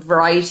different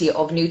variety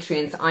of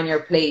nutrients on your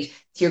plate.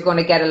 So you're going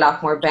to get a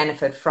lot more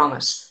benefit from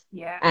it.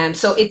 Yeah.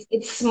 So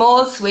it's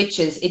small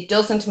switches. It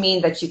doesn't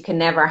mean that you can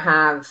never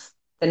have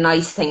the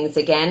nice things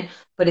again,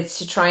 but it's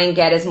to try and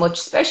get as much,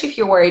 especially if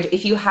you're worried.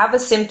 If you have a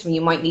symptom,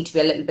 you might need to be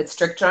a little bit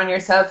stricter on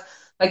yourself.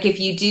 Like if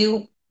you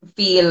do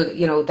feel,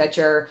 that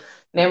your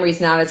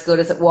memory's not as good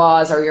as it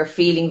was, or you're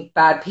feeling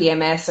bad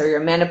PMS, or your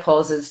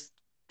menopause is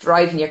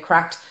driving you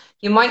cracked,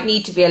 you might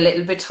need to be a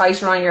little bit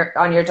tighter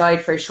on your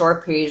diet for a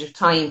short period of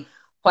time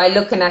while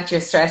looking at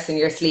your stress and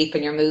your sleep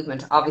and your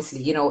movement.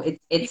 Obviously, Yeah.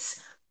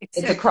 It's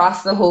it's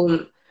across the whole.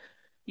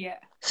 yeah.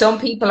 Some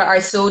people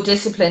are so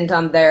disciplined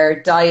on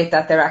their diet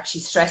that they're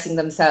actually stressing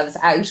themselves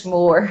out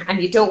more,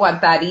 and you don't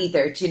want that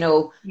either.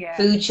 Yeah.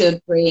 Food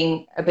should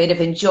bring a bit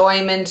of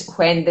enjoyment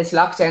when this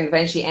lockdown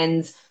eventually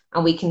ends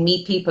and we can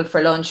meet people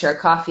for lunch or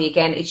coffee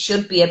again. It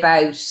should be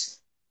about,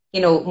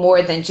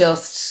 more than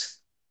just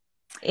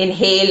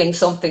inhaling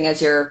something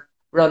as you're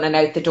running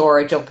out the door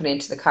or jumping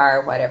into the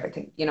car or whatever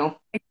thing.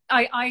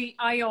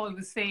 I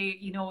always say,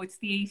 it's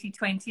the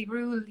 80-20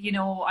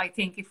 rule. I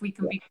think if we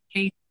can Yeah.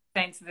 be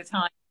 80% of the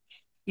time,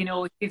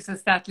 it gives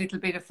us that little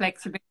bit of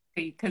flexibility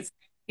because,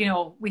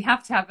 we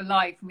have to have a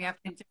life and we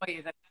have to enjoy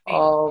it at the same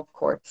time. Oh, of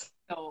course.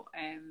 So,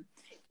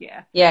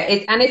 yeah. Yeah,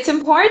 and it's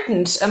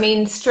important. I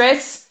mean,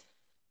 stress,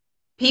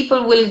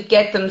 people will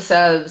get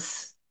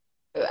themselves,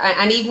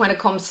 and even when it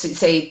comes to,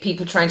 say,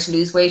 people trying to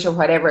lose weight or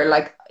whatever,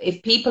 like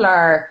if people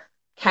are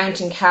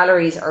counting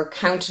calories or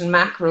counting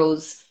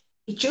macros,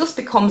 it just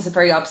becomes a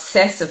very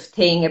obsessive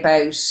thing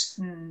about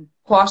Mm,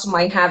 what am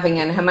I having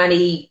and how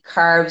many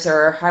carbs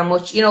or how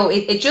much,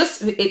 it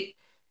just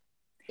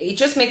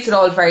makes it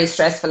all very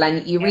stressful,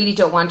 and you yeah. really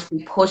don't want to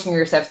be putting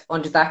yourself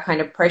under that kind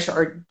of pressure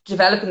or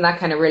developing that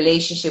kind of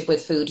relationship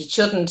with food. It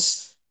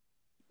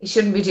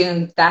shouldn't be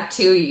doing that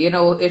to you.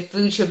 If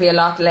food should be a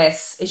lot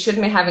less, it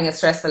shouldn't be having a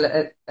stressful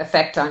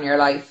effect on your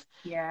life.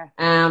 Yeah.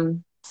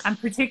 Um, And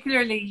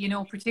particularly,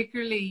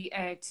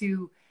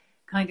 to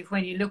kind of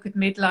when you look at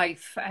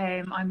midlife,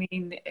 I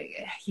mean,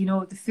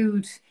 the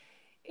food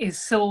is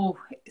so,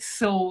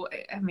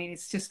 I mean,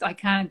 it's just, I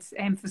can't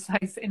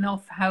emphasize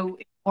enough how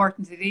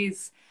important it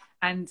is.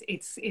 And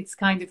it's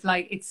kind of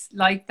like, it's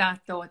like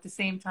that though, at the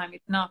same time,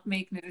 it's not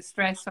making it a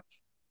stress.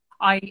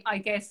 I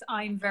guess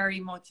I'm very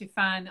much a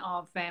fan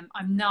of,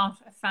 I'm not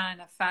a fan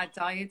of fad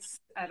diets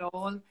at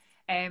all.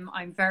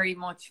 I'm very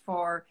much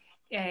for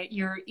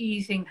your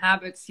eating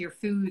habits, your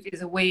food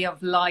is a way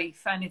of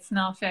life and it's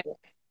not a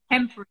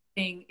temporary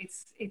thing.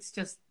 It's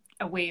just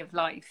a way of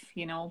life.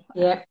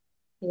 yeah,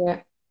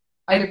 yeah,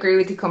 I'd Um, agree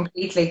with you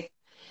completely.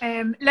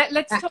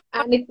 let's talk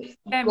about And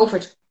go um, for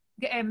it.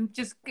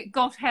 just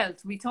gut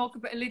health. We talk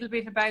about, a little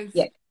bit about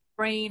Yeah,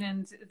 brain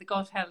and the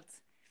gut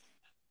health.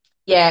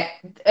 yeah.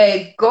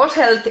 Gut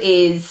health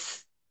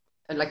is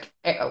like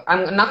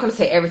I'm not going to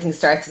say everything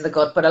starts in the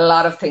gut, but a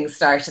lot of things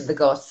start in the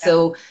gut.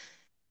 So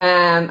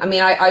I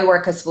mean, I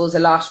work, I suppose, a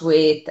lot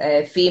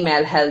with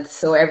female health,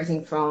 so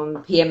everything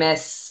from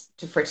PMS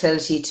to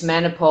fertility to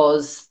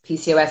menopause,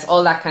 PCOS,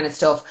 all that kind of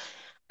stuff.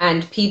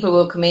 And people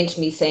will come into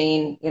me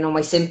saying,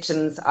 my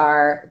symptoms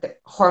are the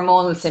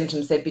hormonal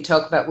symptoms they'd be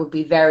talking about would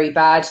be very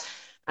bad.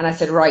 And I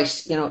said,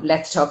 right,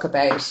 let's talk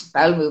about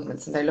bowel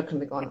movements. And they're looking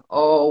at me going,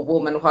 oh,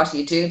 woman, what are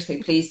you doing to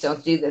me? Please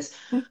don't do this.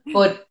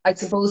 But I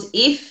suppose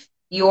if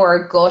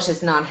your gut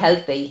is not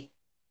healthy,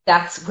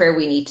 that's where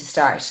we need to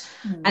start.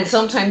 And Mm.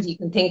 sometimes you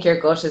can think your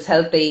gut is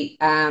healthy,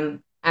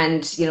 and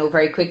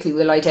very quickly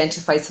we'll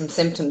identify some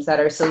symptoms that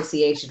are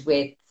associated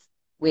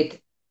with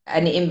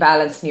an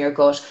imbalance in your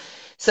gut.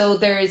 So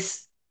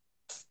there's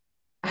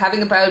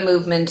having a bowel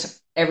movement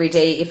every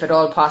day, if at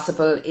all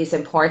possible, is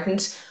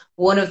important.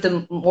 One of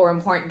the more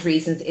important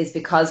reasons is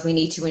because we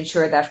need to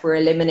ensure that we're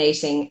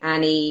eliminating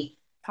any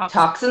Toxic.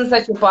 toxins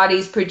that your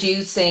body's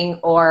producing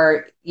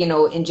or,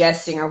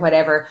 ingesting or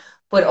whatever.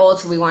 But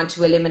also we want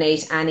to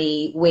eliminate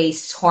any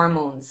waste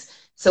hormones.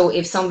 So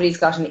if somebody's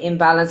got an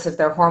imbalance of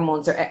their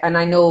hormones, and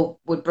I know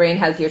with brain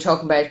health, you're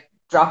talking about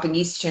dropping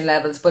estrogen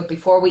levels, but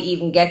before we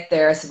even get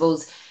there, I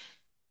suppose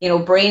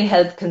brain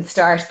health can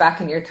start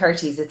back in your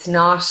 30s. It's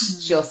not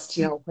Mm. just,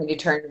 when you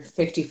turn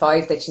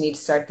 55 that you need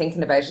to start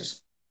thinking about it.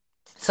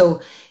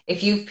 So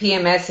if you've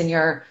PMS in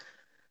your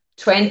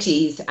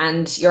 20s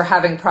and you're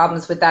having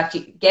problems with that,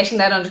 getting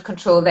that under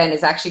control then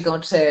is actually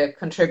going to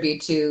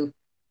contribute to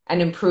an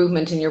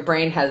improvement in your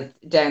brain health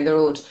down the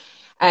road.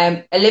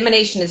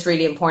 Elimination is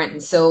really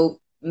important. So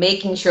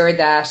making sure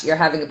that you're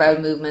having a bowel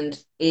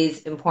movement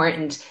is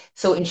important.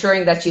 So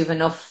ensuring that you have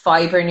enough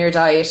fiber in your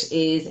diet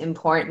is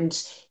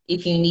important.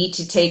 If you need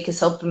to take a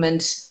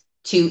supplement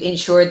to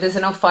ensure there's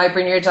enough fiber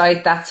in your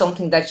diet, that's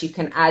something that you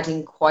can add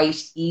in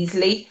quite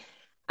easily.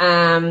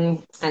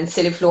 And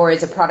Siliflor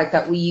is a product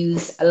that we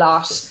use a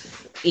lot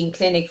in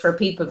clinic for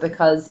people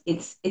because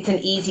it's an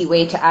easy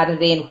way to add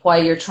it in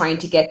while you're trying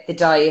to get the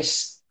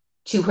diet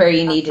to where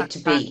you need it to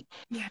Back. be.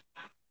 Yeah.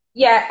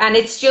 Yeah, and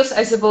it's just,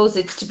 I suppose,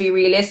 it's to be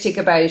realistic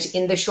about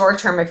in the short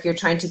term if you're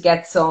trying to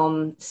get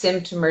some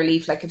symptom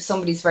relief, like if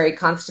somebody's very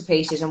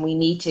constipated and we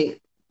need to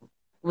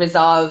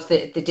resolve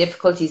the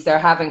difficulties they're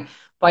having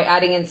by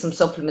adding in some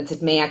supplements,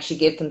 it may actually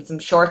give them some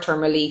short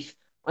term relief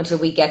until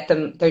we get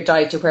them their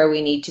diet to where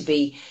we need to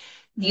be.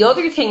 The Mm.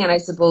 other thing, and I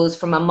suppose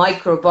from a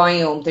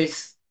microbiome,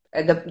 there's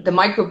the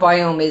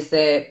microbiome is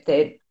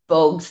the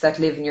bugs that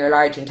live in your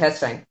large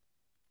intestine,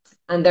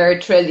 and there are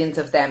trillions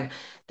of them.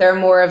 There are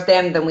more of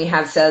them than we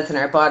have cells in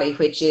our body,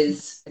 which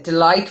is a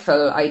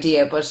delightful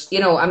idea. But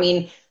I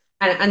mean,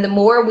 and the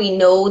more we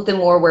know, the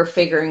more we're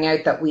figuring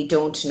out that we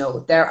don't know.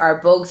 There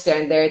are bugs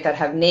down there that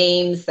have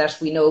names that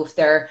we know if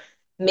they're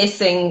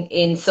missing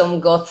in some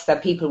guts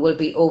that people will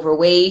be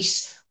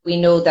overweight. We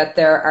know that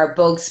there are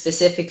bugs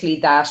specifically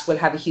that will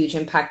have a huge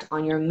impact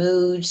on your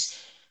mood.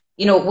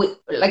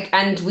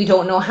 And we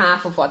don't know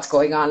half of what's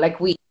going on. Like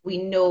we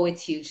know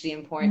it's hugely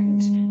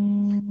important.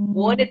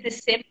 One of the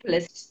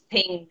simplest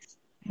things,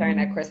 sorry,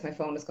 now, of course, my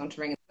phone is going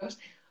to ring.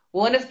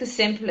 One of the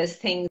simplest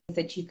things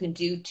that you can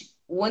do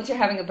once you're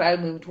having a bowel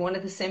movement, one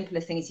of the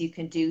simplest things you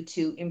can do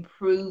to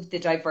improve the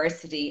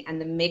diversity and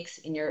the mix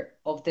in your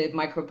of the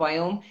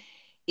microbiome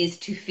is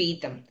to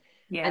feed them.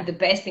 And Yeah. the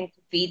best thing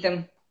to feed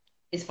them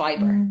is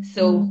fiber.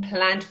 So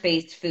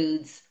plant-based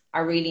foods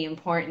are really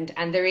important.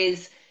 And there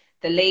is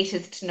the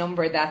latest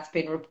number that's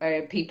been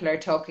people are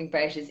talking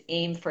about is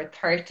aim for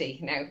 30.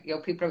 Now,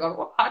 people are going,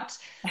 what?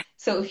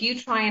 So if you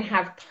try and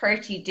have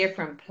 30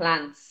 different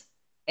plants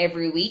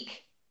every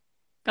week,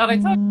 God, I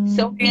thought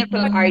some people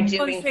I are was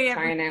going to doing, say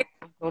every sorry now, day.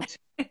 I'm going to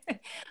I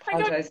thought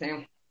apologize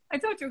now. I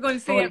thought you were going to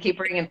say Phone every keep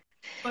day. ringing.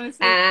 Going to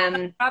say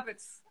Um,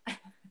 rabbits.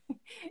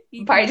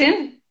 Eating.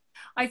 Pardon?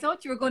 I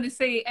thought you were going to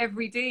say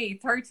every day,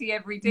 30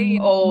 every day.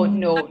 Oh,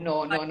 no,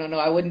 no, no, no, no.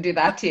 I wouldn't do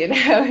that to you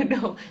now.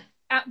 No.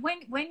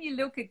 When you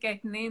look at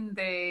getting in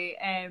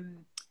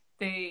the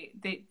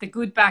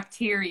good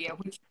bacteria,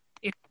 which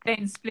is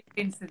then split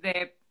into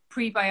the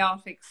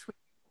prebiotics, which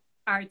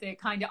are the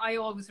kind of, I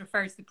always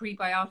refer to the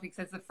prebiotics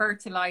as the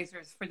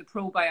fertilizers for the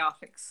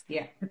probiotics.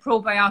 Yeah, The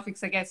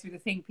probiotics, I guess, are the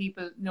thing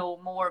people know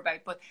more about,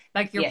 but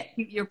like yeah,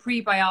 your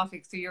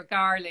prebiotics, so your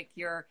garlic,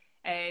 your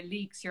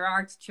leeks, your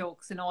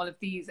artichokes, and all of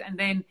these, and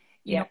then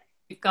you know yeah,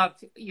 you've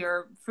got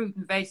your fruit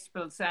and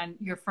vegetables and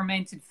your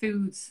fermented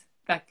foods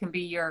that can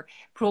be your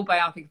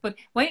probiotics. But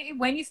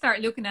when you start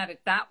looking at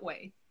it that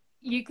way,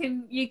 you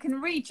can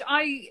reach.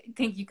 I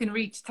think you can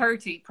reach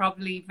 30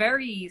 probably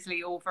very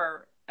easily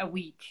over a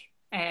week.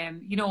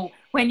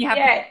 When you have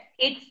yeah.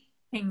 It's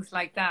things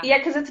like that. Yeah,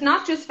 because it's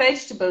not just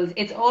vegetables,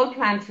 it's all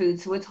plant food.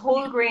 So it's Yeah,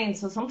 whole grains.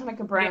 So something like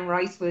a yeah, brown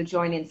rice will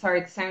join in.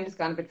 Sorry, the sound has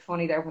gone a bit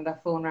funny there when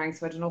that phone rang,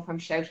 so I don't know if I'm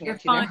shouting you're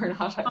at you now fine. or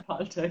not. I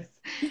apologize.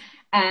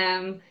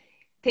 Um,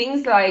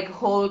 Things like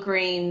whole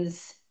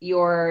grains,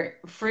 your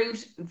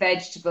fruit,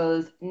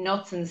 vegetables,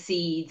 nuts and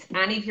seeds,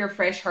 any of your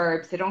fresh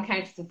herbs, they don't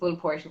count as a full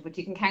portion, but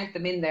you can count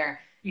them in there.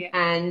 Yeah.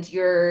 And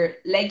your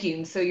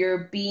legumes, so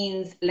your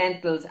beans,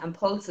 lentils, and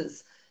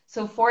pulses.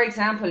 So, for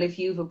example, if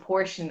you have a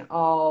portion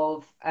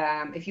of,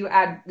 if you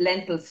add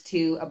lentils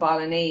to a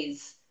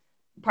bolognese,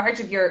 part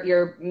of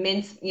your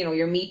mince,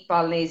 your meat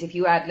bolognese, if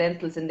you add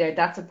lentils in there,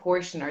 that's a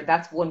portion or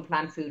that's one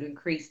plant food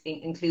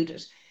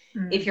included.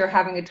 If Mm. you're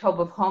having a tub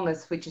of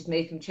hummus, which is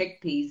made from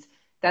chickpeas,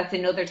 that's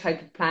another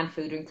type of plant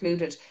food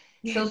included.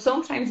 Yeah. So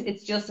sometimes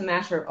it's just a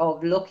matter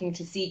of looking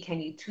to see can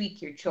you tweak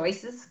your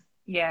choices.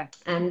 Yeah.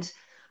 And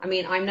I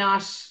mean, I'm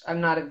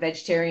not a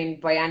vegetarian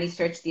by any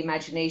stretch of the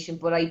imagination,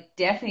 but I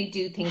definitely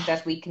do think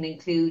that we can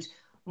include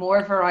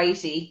more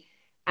variety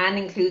and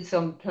include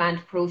some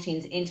plant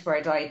proteins into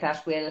our diet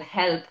that will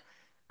help.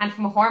 And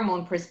from a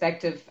hormone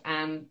perspective,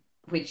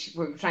 which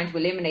we're trying to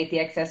eliminate the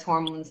excess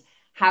hormones,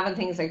 having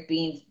things like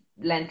beans,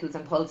 lentils,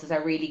 and pulses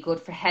are really good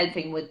for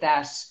helping with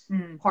that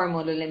Mm.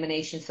 hormone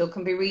elimination. So it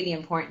can be really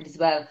important as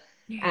well.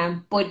 Yeah.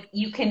 But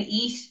you can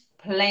eat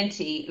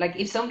plenty. Like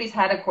if somebody's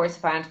had a course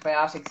of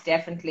antibiotics,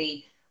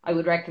 definitely I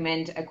would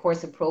recommend a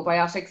course of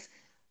probiotics.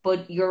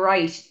 But you're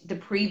right, the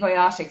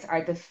prebiotics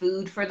are the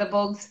food for the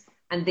bugs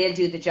and they'll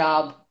do the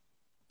job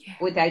Yeah.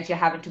 without you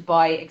having to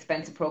buy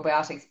expensive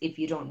probiotics if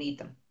you don't need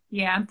them.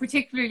 Yeah, and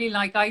particularly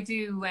like I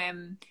do,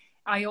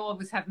 I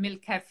always have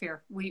milk kefir.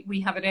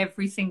 We have it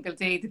every single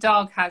day. The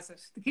dog has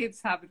it, the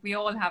kids have it, we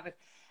all have it.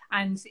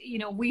 And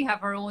we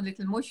have our own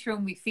little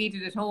mushroom, we feed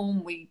it at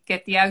home, we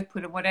get the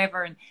output or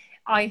whatever. And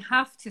I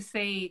have to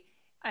say,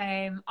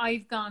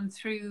 I've gone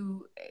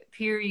through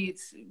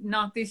periods,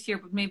 not this year,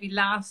 but maybe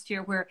last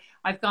year, where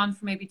I've gone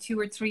for maybe 2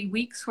 or 3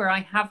 weeks where I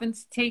haven't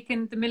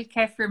taken the milk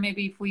kefir.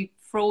 Maybe if we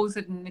froze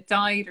it and it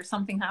died or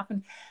something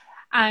happened,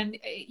 and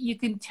you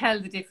can tell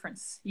the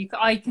difference.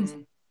 I can tell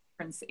Mm, the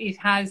difference. It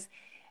has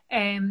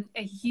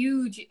a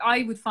huge.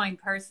 I would find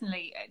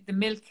personally the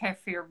milk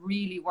kefir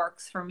really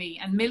works for me,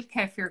 and milk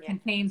kefir yeah,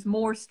 contains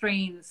more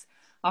strains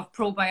of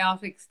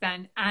probiotics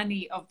than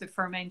any of the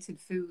fermented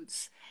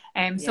foods.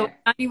 So yeah,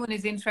 if anyone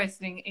is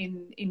interested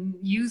in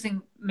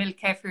using milk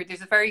kefir,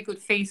 there's a very good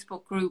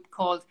Facebook group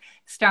called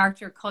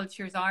Starter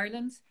Cultures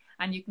Ireland.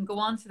 And you can go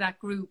onto that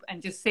group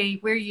and just say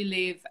where you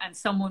live, and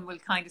someone will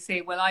kind of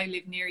say, well, I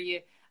live near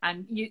you.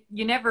 And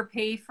you never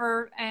pay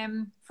for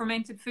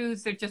fermented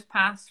foods; they're just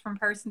passed from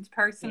person to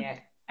person.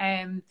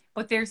 yeah,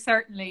 But there's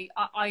certainly,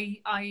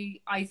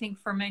 I think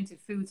fermented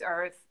foods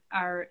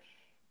are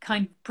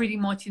kind of pretty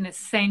much an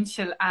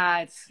essential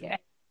add yeah,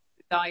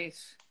 diet.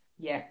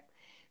 yeah.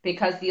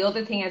 Because the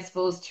other thing I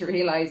suppose to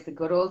realize the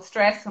good old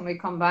stress when we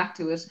come back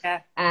to it,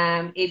 Yeah.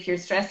 if your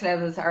stress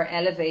levels are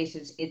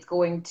elevated, it's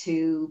going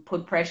to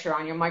put pressure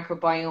on your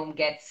microbiome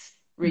gets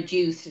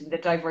reduced and the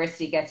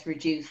diversity gets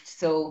reduced.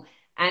 So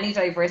any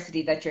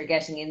diversity that you're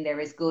getting in there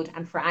is good.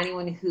 And for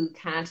anyone who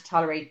can't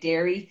tolerate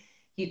dairy,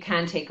 you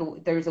can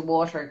there's a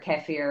water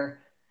kefir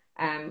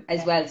as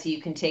Yeah. well, so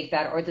you can take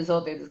that, or there's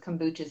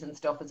kombuchas and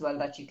stuff as well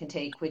that you can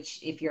take, which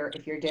if you're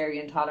dairy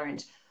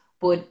intolerant,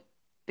 but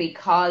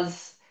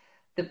because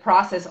the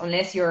process,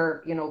 unless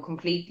you're,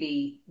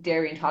 completely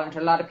dairy intolerant,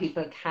 a lot of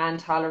people can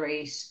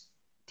tolerate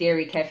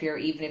dairy kefir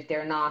even if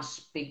they're not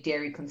big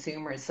dairy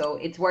consumers. So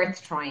it's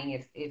worth trying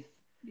if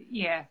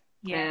Yeah.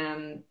 Yeah.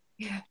 um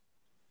Yeah.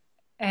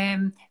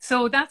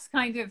 So that's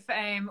kind of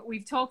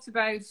we've talked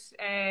about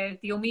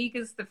the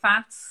omegas, the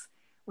fats.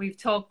 We've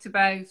talked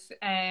about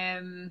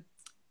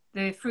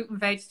the fruit and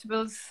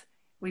vegetables.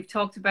 We've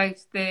talked about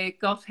the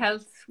gut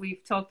health.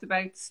 We've talked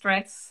about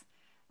stress.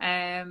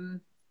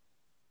 Um,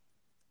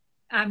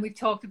 and we've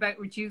talked about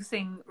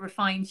reducing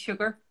refined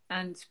sugar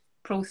and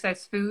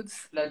processed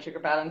foods, blood sugar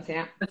balance,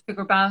 yeah. the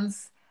sugar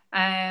balance.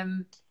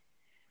 Um,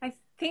 I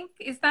think,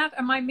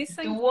 am I The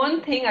missing?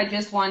 one thing I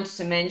just wanted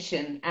to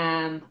mention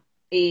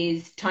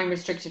is time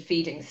restricted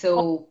feeding. Oh,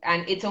 So,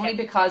 and it's yeah, only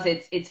because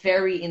it's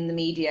very in the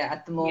media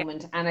at the yeah.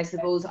 moment. And I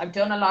suppose I've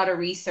done a lot of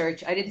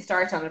research. I didn't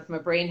start on it from a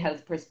brain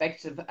health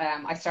perspective.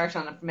 I started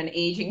on it from an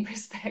aging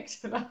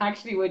perspective,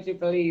 actually, would you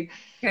believe?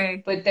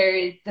 Okay. But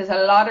there's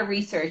a lot of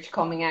research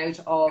coming out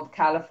of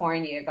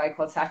California, a guy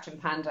called Sachin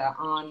Panda,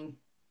 on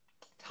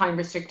time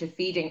restricted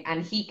feeding,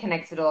 and he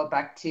connects it all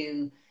back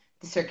to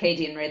the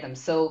circadian rhythm.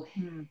 So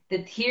Hmm.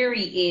 the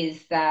theory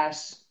is that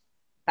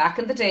back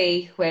in the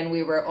day when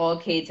we were all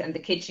kids and the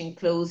kitchen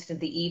closed in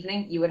the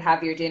evening, you would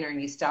have your dinner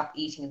and you stop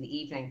eating in the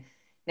evening.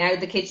 Now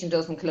the kitchen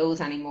doesn't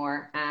close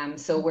anymore,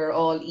 so we're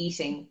all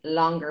eating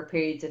longer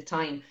periods of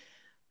time.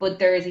 But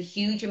there is a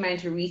huge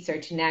amount of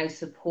research now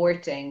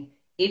supporting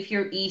if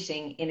you're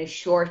eating in a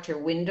shorter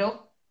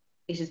window,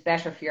 it is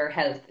better for your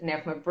health. Now,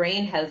 from a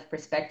brain health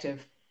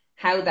perspective,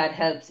 how that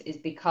helps is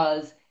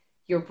because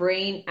your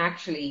brain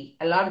actually,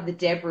 a lot of the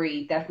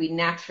debris that we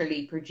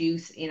naturally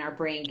produce in our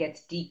brain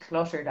gets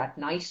decluttered at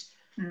night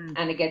Hmm.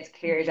 and it gets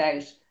cleared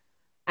out.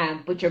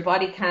 But your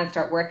body can't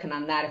start working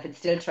on that if it's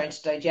still trying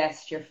to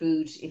digest your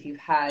food if you've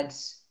had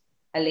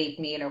a late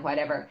meal or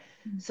whatever.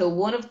 So,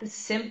 one of the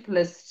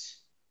simplest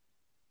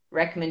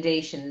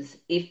recommendations,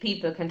 if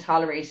people can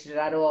tolerate it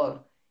at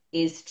all,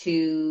 is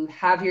to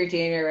have your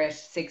dinner at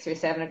 6 or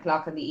 7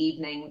 o'clock in the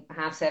evening,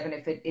 half 7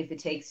 if it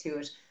takes to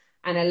it,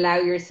 and allow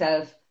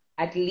yourself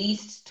at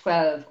least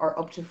 12 or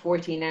up to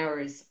 14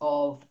 hours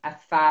of a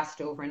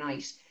fast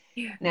overnight.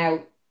 Yeah.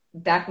 Now,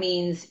 that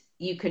means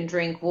you can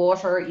drink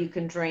water, you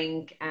can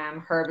drink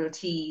herbal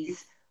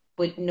teas,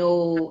 but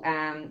no,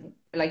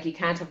 like you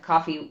can't have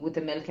coffee with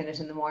the milk in it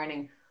in the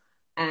morning.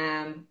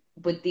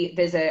 But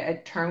there's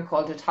a term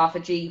called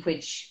autophagy,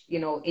 which,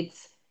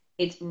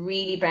 it's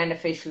really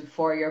beneficial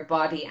for your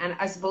body. And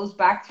I suppose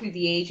back through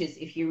the ages,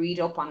 if you read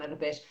up on it a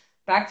bit,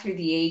 back through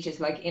the ages,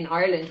 like in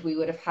Ireland, we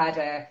would have had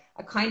a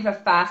kind of a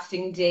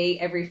fasting day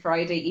every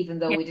Friday, even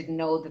though Yeah, we didn't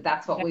know that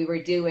that's what yeah, we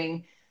were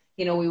doing.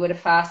 We would have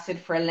fasted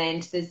for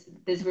Lent.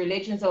 There's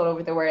religions all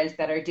over the world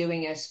that are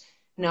doing it,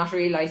 not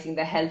realizing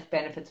the health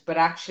benefits, but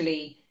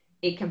actually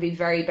it can be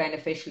very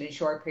beneficial in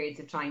short periods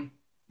of time.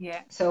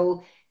 yeah,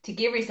 So to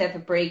give yourself a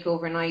break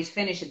overnight,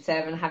 finish at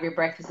 7, have your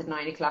breakfast at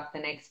 9 o'clock the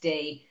next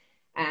day,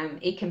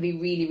 it can be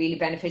really, really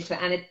beneficial.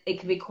 And it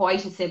can be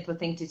quite a simple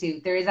thing to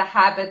do. There is a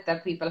habit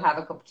that people have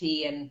a cup of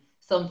tea and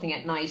something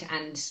at night,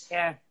 and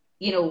yeah,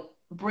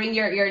 bring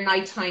your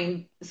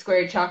nighttime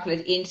square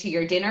chocolate into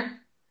your dinner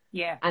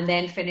yeah. and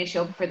then finish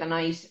up for the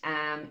night,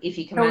 if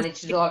you can Those,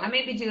 manage it all. And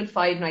maybe do it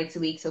 5 nights a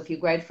week. So if you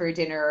go out for a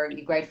dinner or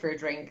you go out for a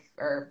drink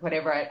or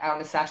whatever on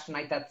a Saturday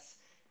night, that's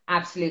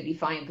absolutely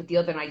fine. But the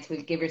other nights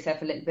will give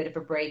yourself a little bit of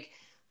a break.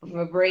 But from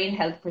a brain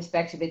health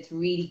perspective, it's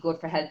really good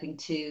for helping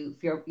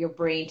for your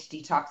brain to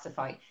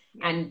detoxify.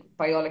 yeah, And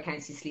by all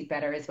accounts, you sleep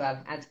better as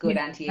well. And it's good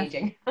yeah.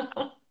 anti-aging.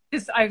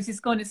 I was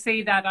just going to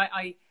say that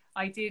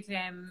I did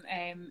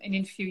an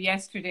interview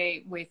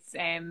yesterday with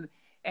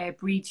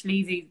Breach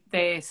Leasy,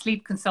 the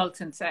sleep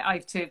consultant. I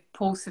have to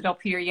post it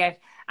up here yet,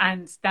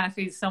 and that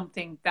is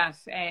something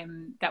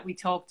that we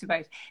talked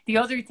about. The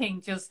other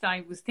thing, just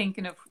I was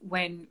thinking of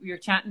when we were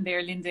chatting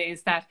there, Linda,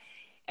 is that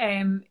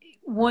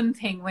one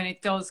thing when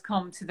it does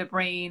come to the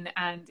brain,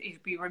 and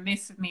it'd be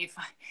remiss of me if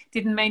I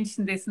didn't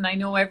mention this, and I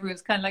know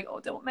everyone's kind of like, oh,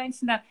 don't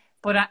mention that,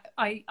 but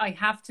I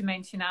have to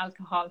mention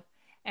alcohol,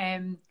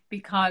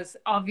 because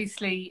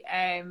obviously,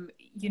 a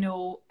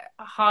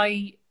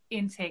high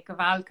intake of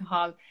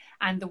alcohol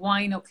and the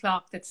wine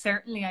o'clock that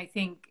certainly I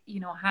think,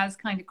 has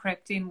kind of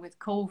crept in with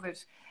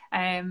COVID.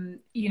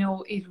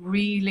 It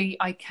really,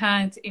 I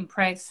can't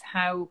impress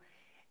how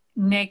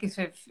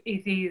negative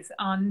it is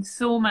on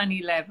so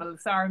many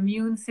levels. Our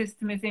immune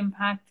system is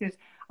impacted,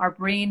 our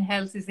brain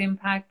health is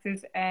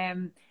impacted.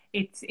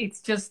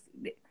 It's just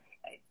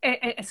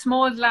a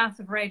small glass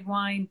of red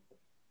wine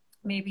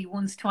maybe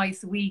once,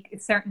 twice a week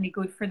is certainly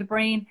good for the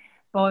brain,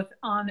 but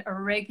on a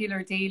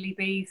regular daily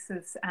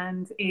basis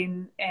and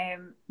in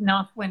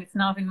not when it's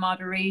not in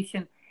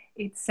moderation,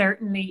 it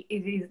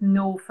is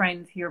no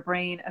friend to your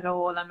brain at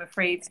all, I'm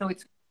afraid. So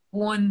it's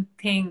one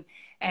thing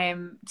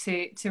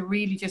to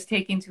really just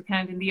take into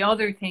account. And the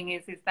other thing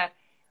is that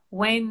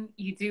when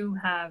you do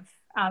have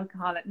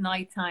alcohol at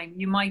night time,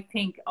 you might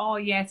think, oh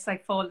yes, I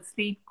fall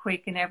asleep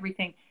quick and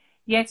everything.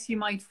 Yes, you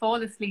might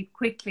fall asleep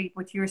quickly,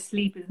 but your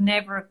sleep is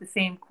never of the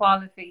same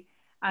quality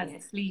as Yeah,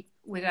 sleep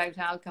without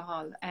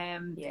alcohol.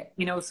 yeah,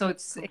 So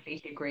it's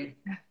completely agree.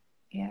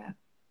 yeah,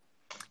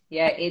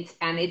 Yeah,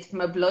 it's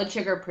from a blood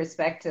sugar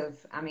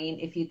perspective. I mean,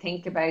 if you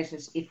think about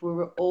it, if we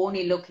were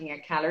only looking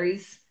at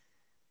calories,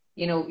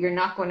 you're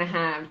not going to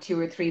have 2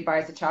 or 3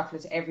 bars of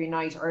chocolate every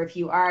night. Or if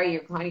you are,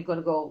 you're kind of going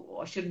to go,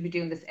 oh, I shouldn't be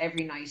doing this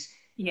every night.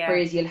 yeah,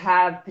 Whereas you'll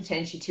have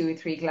potentially 2 or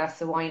 3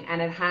 glasses of wine,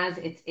 and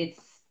it's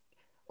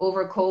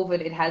over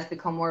COVID, it has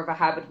become more of a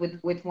habit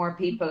with more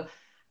people.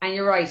 And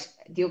you're right,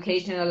 the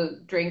occasional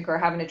drink or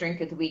having a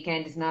drink at the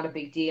weekend is not a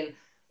big deal.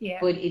 yeah,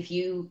 But if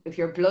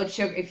you're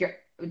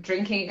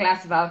drinking a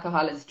glass of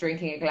alcohol, it's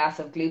drinking a glass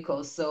of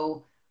glucose.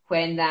 So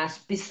when that,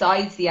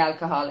 besides the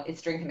alcohol,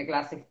 it's drinking a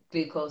glass of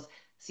glucose.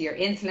 So your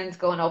insulin's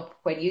going up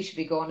when you should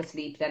be going to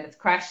sleep, then it's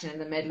crashing in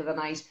the middle of the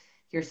night.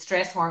 Your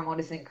stress hormone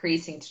is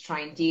increasing to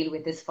try and deal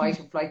with this fight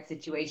or flight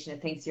situation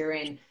it thinks you're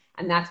in.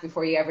 And that's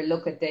before you ever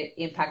look at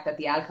the impact that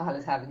the alcohol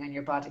is having on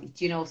your body.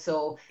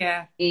 So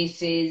yeah,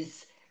 it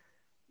is,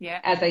 yeah,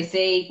 as I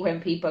say,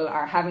 when people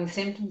are having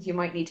symptoms, you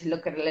might need to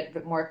look at it a little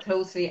bit more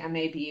closely, and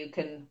maybe you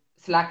can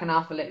slacken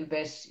off a little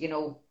bit, and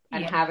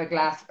yeah, have a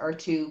glass or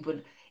two.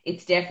 But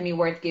it's definitely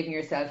worth giving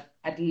yourself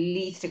at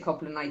least a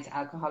couple of nights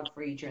alcohol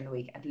free during the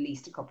week, at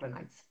least a couple of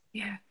nights.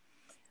 yeah.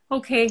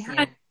 Okay. Yeah.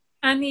 And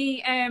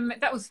Annie,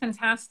 that was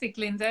fantastic,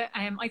 Linda.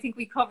 I think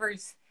we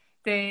covered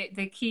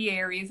the key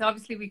areas.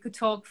 Obviously, we could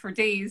talk for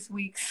days,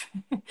 weeks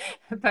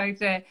about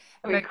We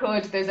about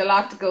could. There's a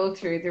lot to go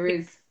through. There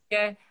is.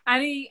 yeah.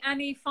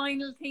 Any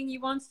final thing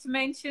you want to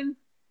mention?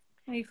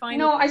 Any final?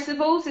 No, I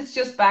suppose it's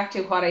just back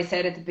to what I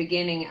said at the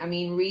beginning. I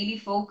mean, really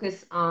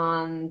focus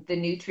on the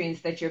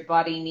nutrients that your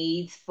body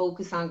needs,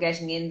 focus on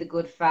getting in the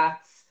good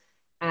fats,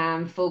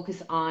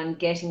 focus on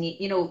getting,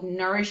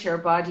 nourish your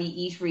body,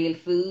 eat real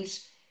food,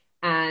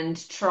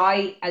 and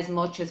try as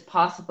much as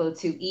possible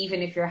to,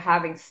 even if you're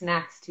having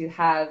snacks, to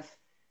have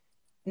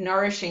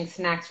nourishing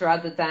snacks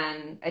rather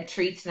than a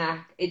treat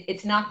snack.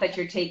 It's not that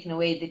you're taking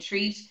away the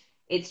treat,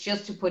 it's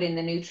just to put in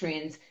the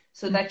nutrients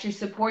so that you're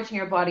supporting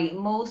your body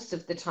most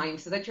of the time,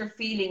 so that you're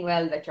feeling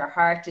well, that your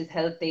heart is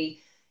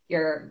healthy,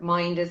 your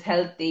mind is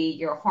healthy,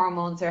 your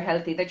hormones are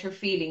healthy, that you're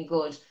feeling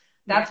good.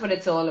 Yeah. That's what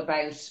it's all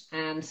about.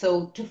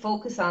 So to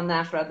focus on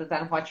that rather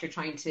than what you're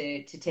trying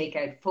to take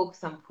out,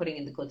 focus on putting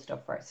in the good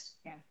stuff first.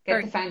 Yeah.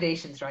 Get the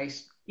foundations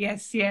right.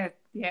 Yes, yeah,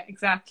 yeah,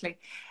 exactly.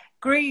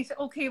 Great.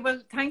 Okay,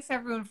 well, thanks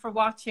everyone for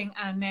watching,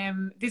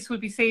 and this will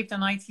be saved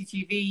on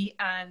ITGV,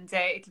 and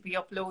it'll be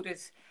uploaded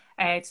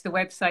to the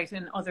website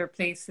and other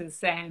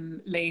places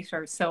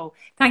later. So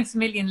thanks a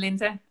million,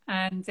 Linda,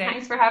 and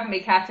Thanks for having me,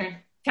 Catherine.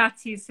 chat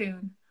to you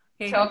soon.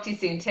 Okay, Talk to you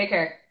soon. Take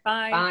care.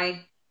 bye.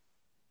 Bye.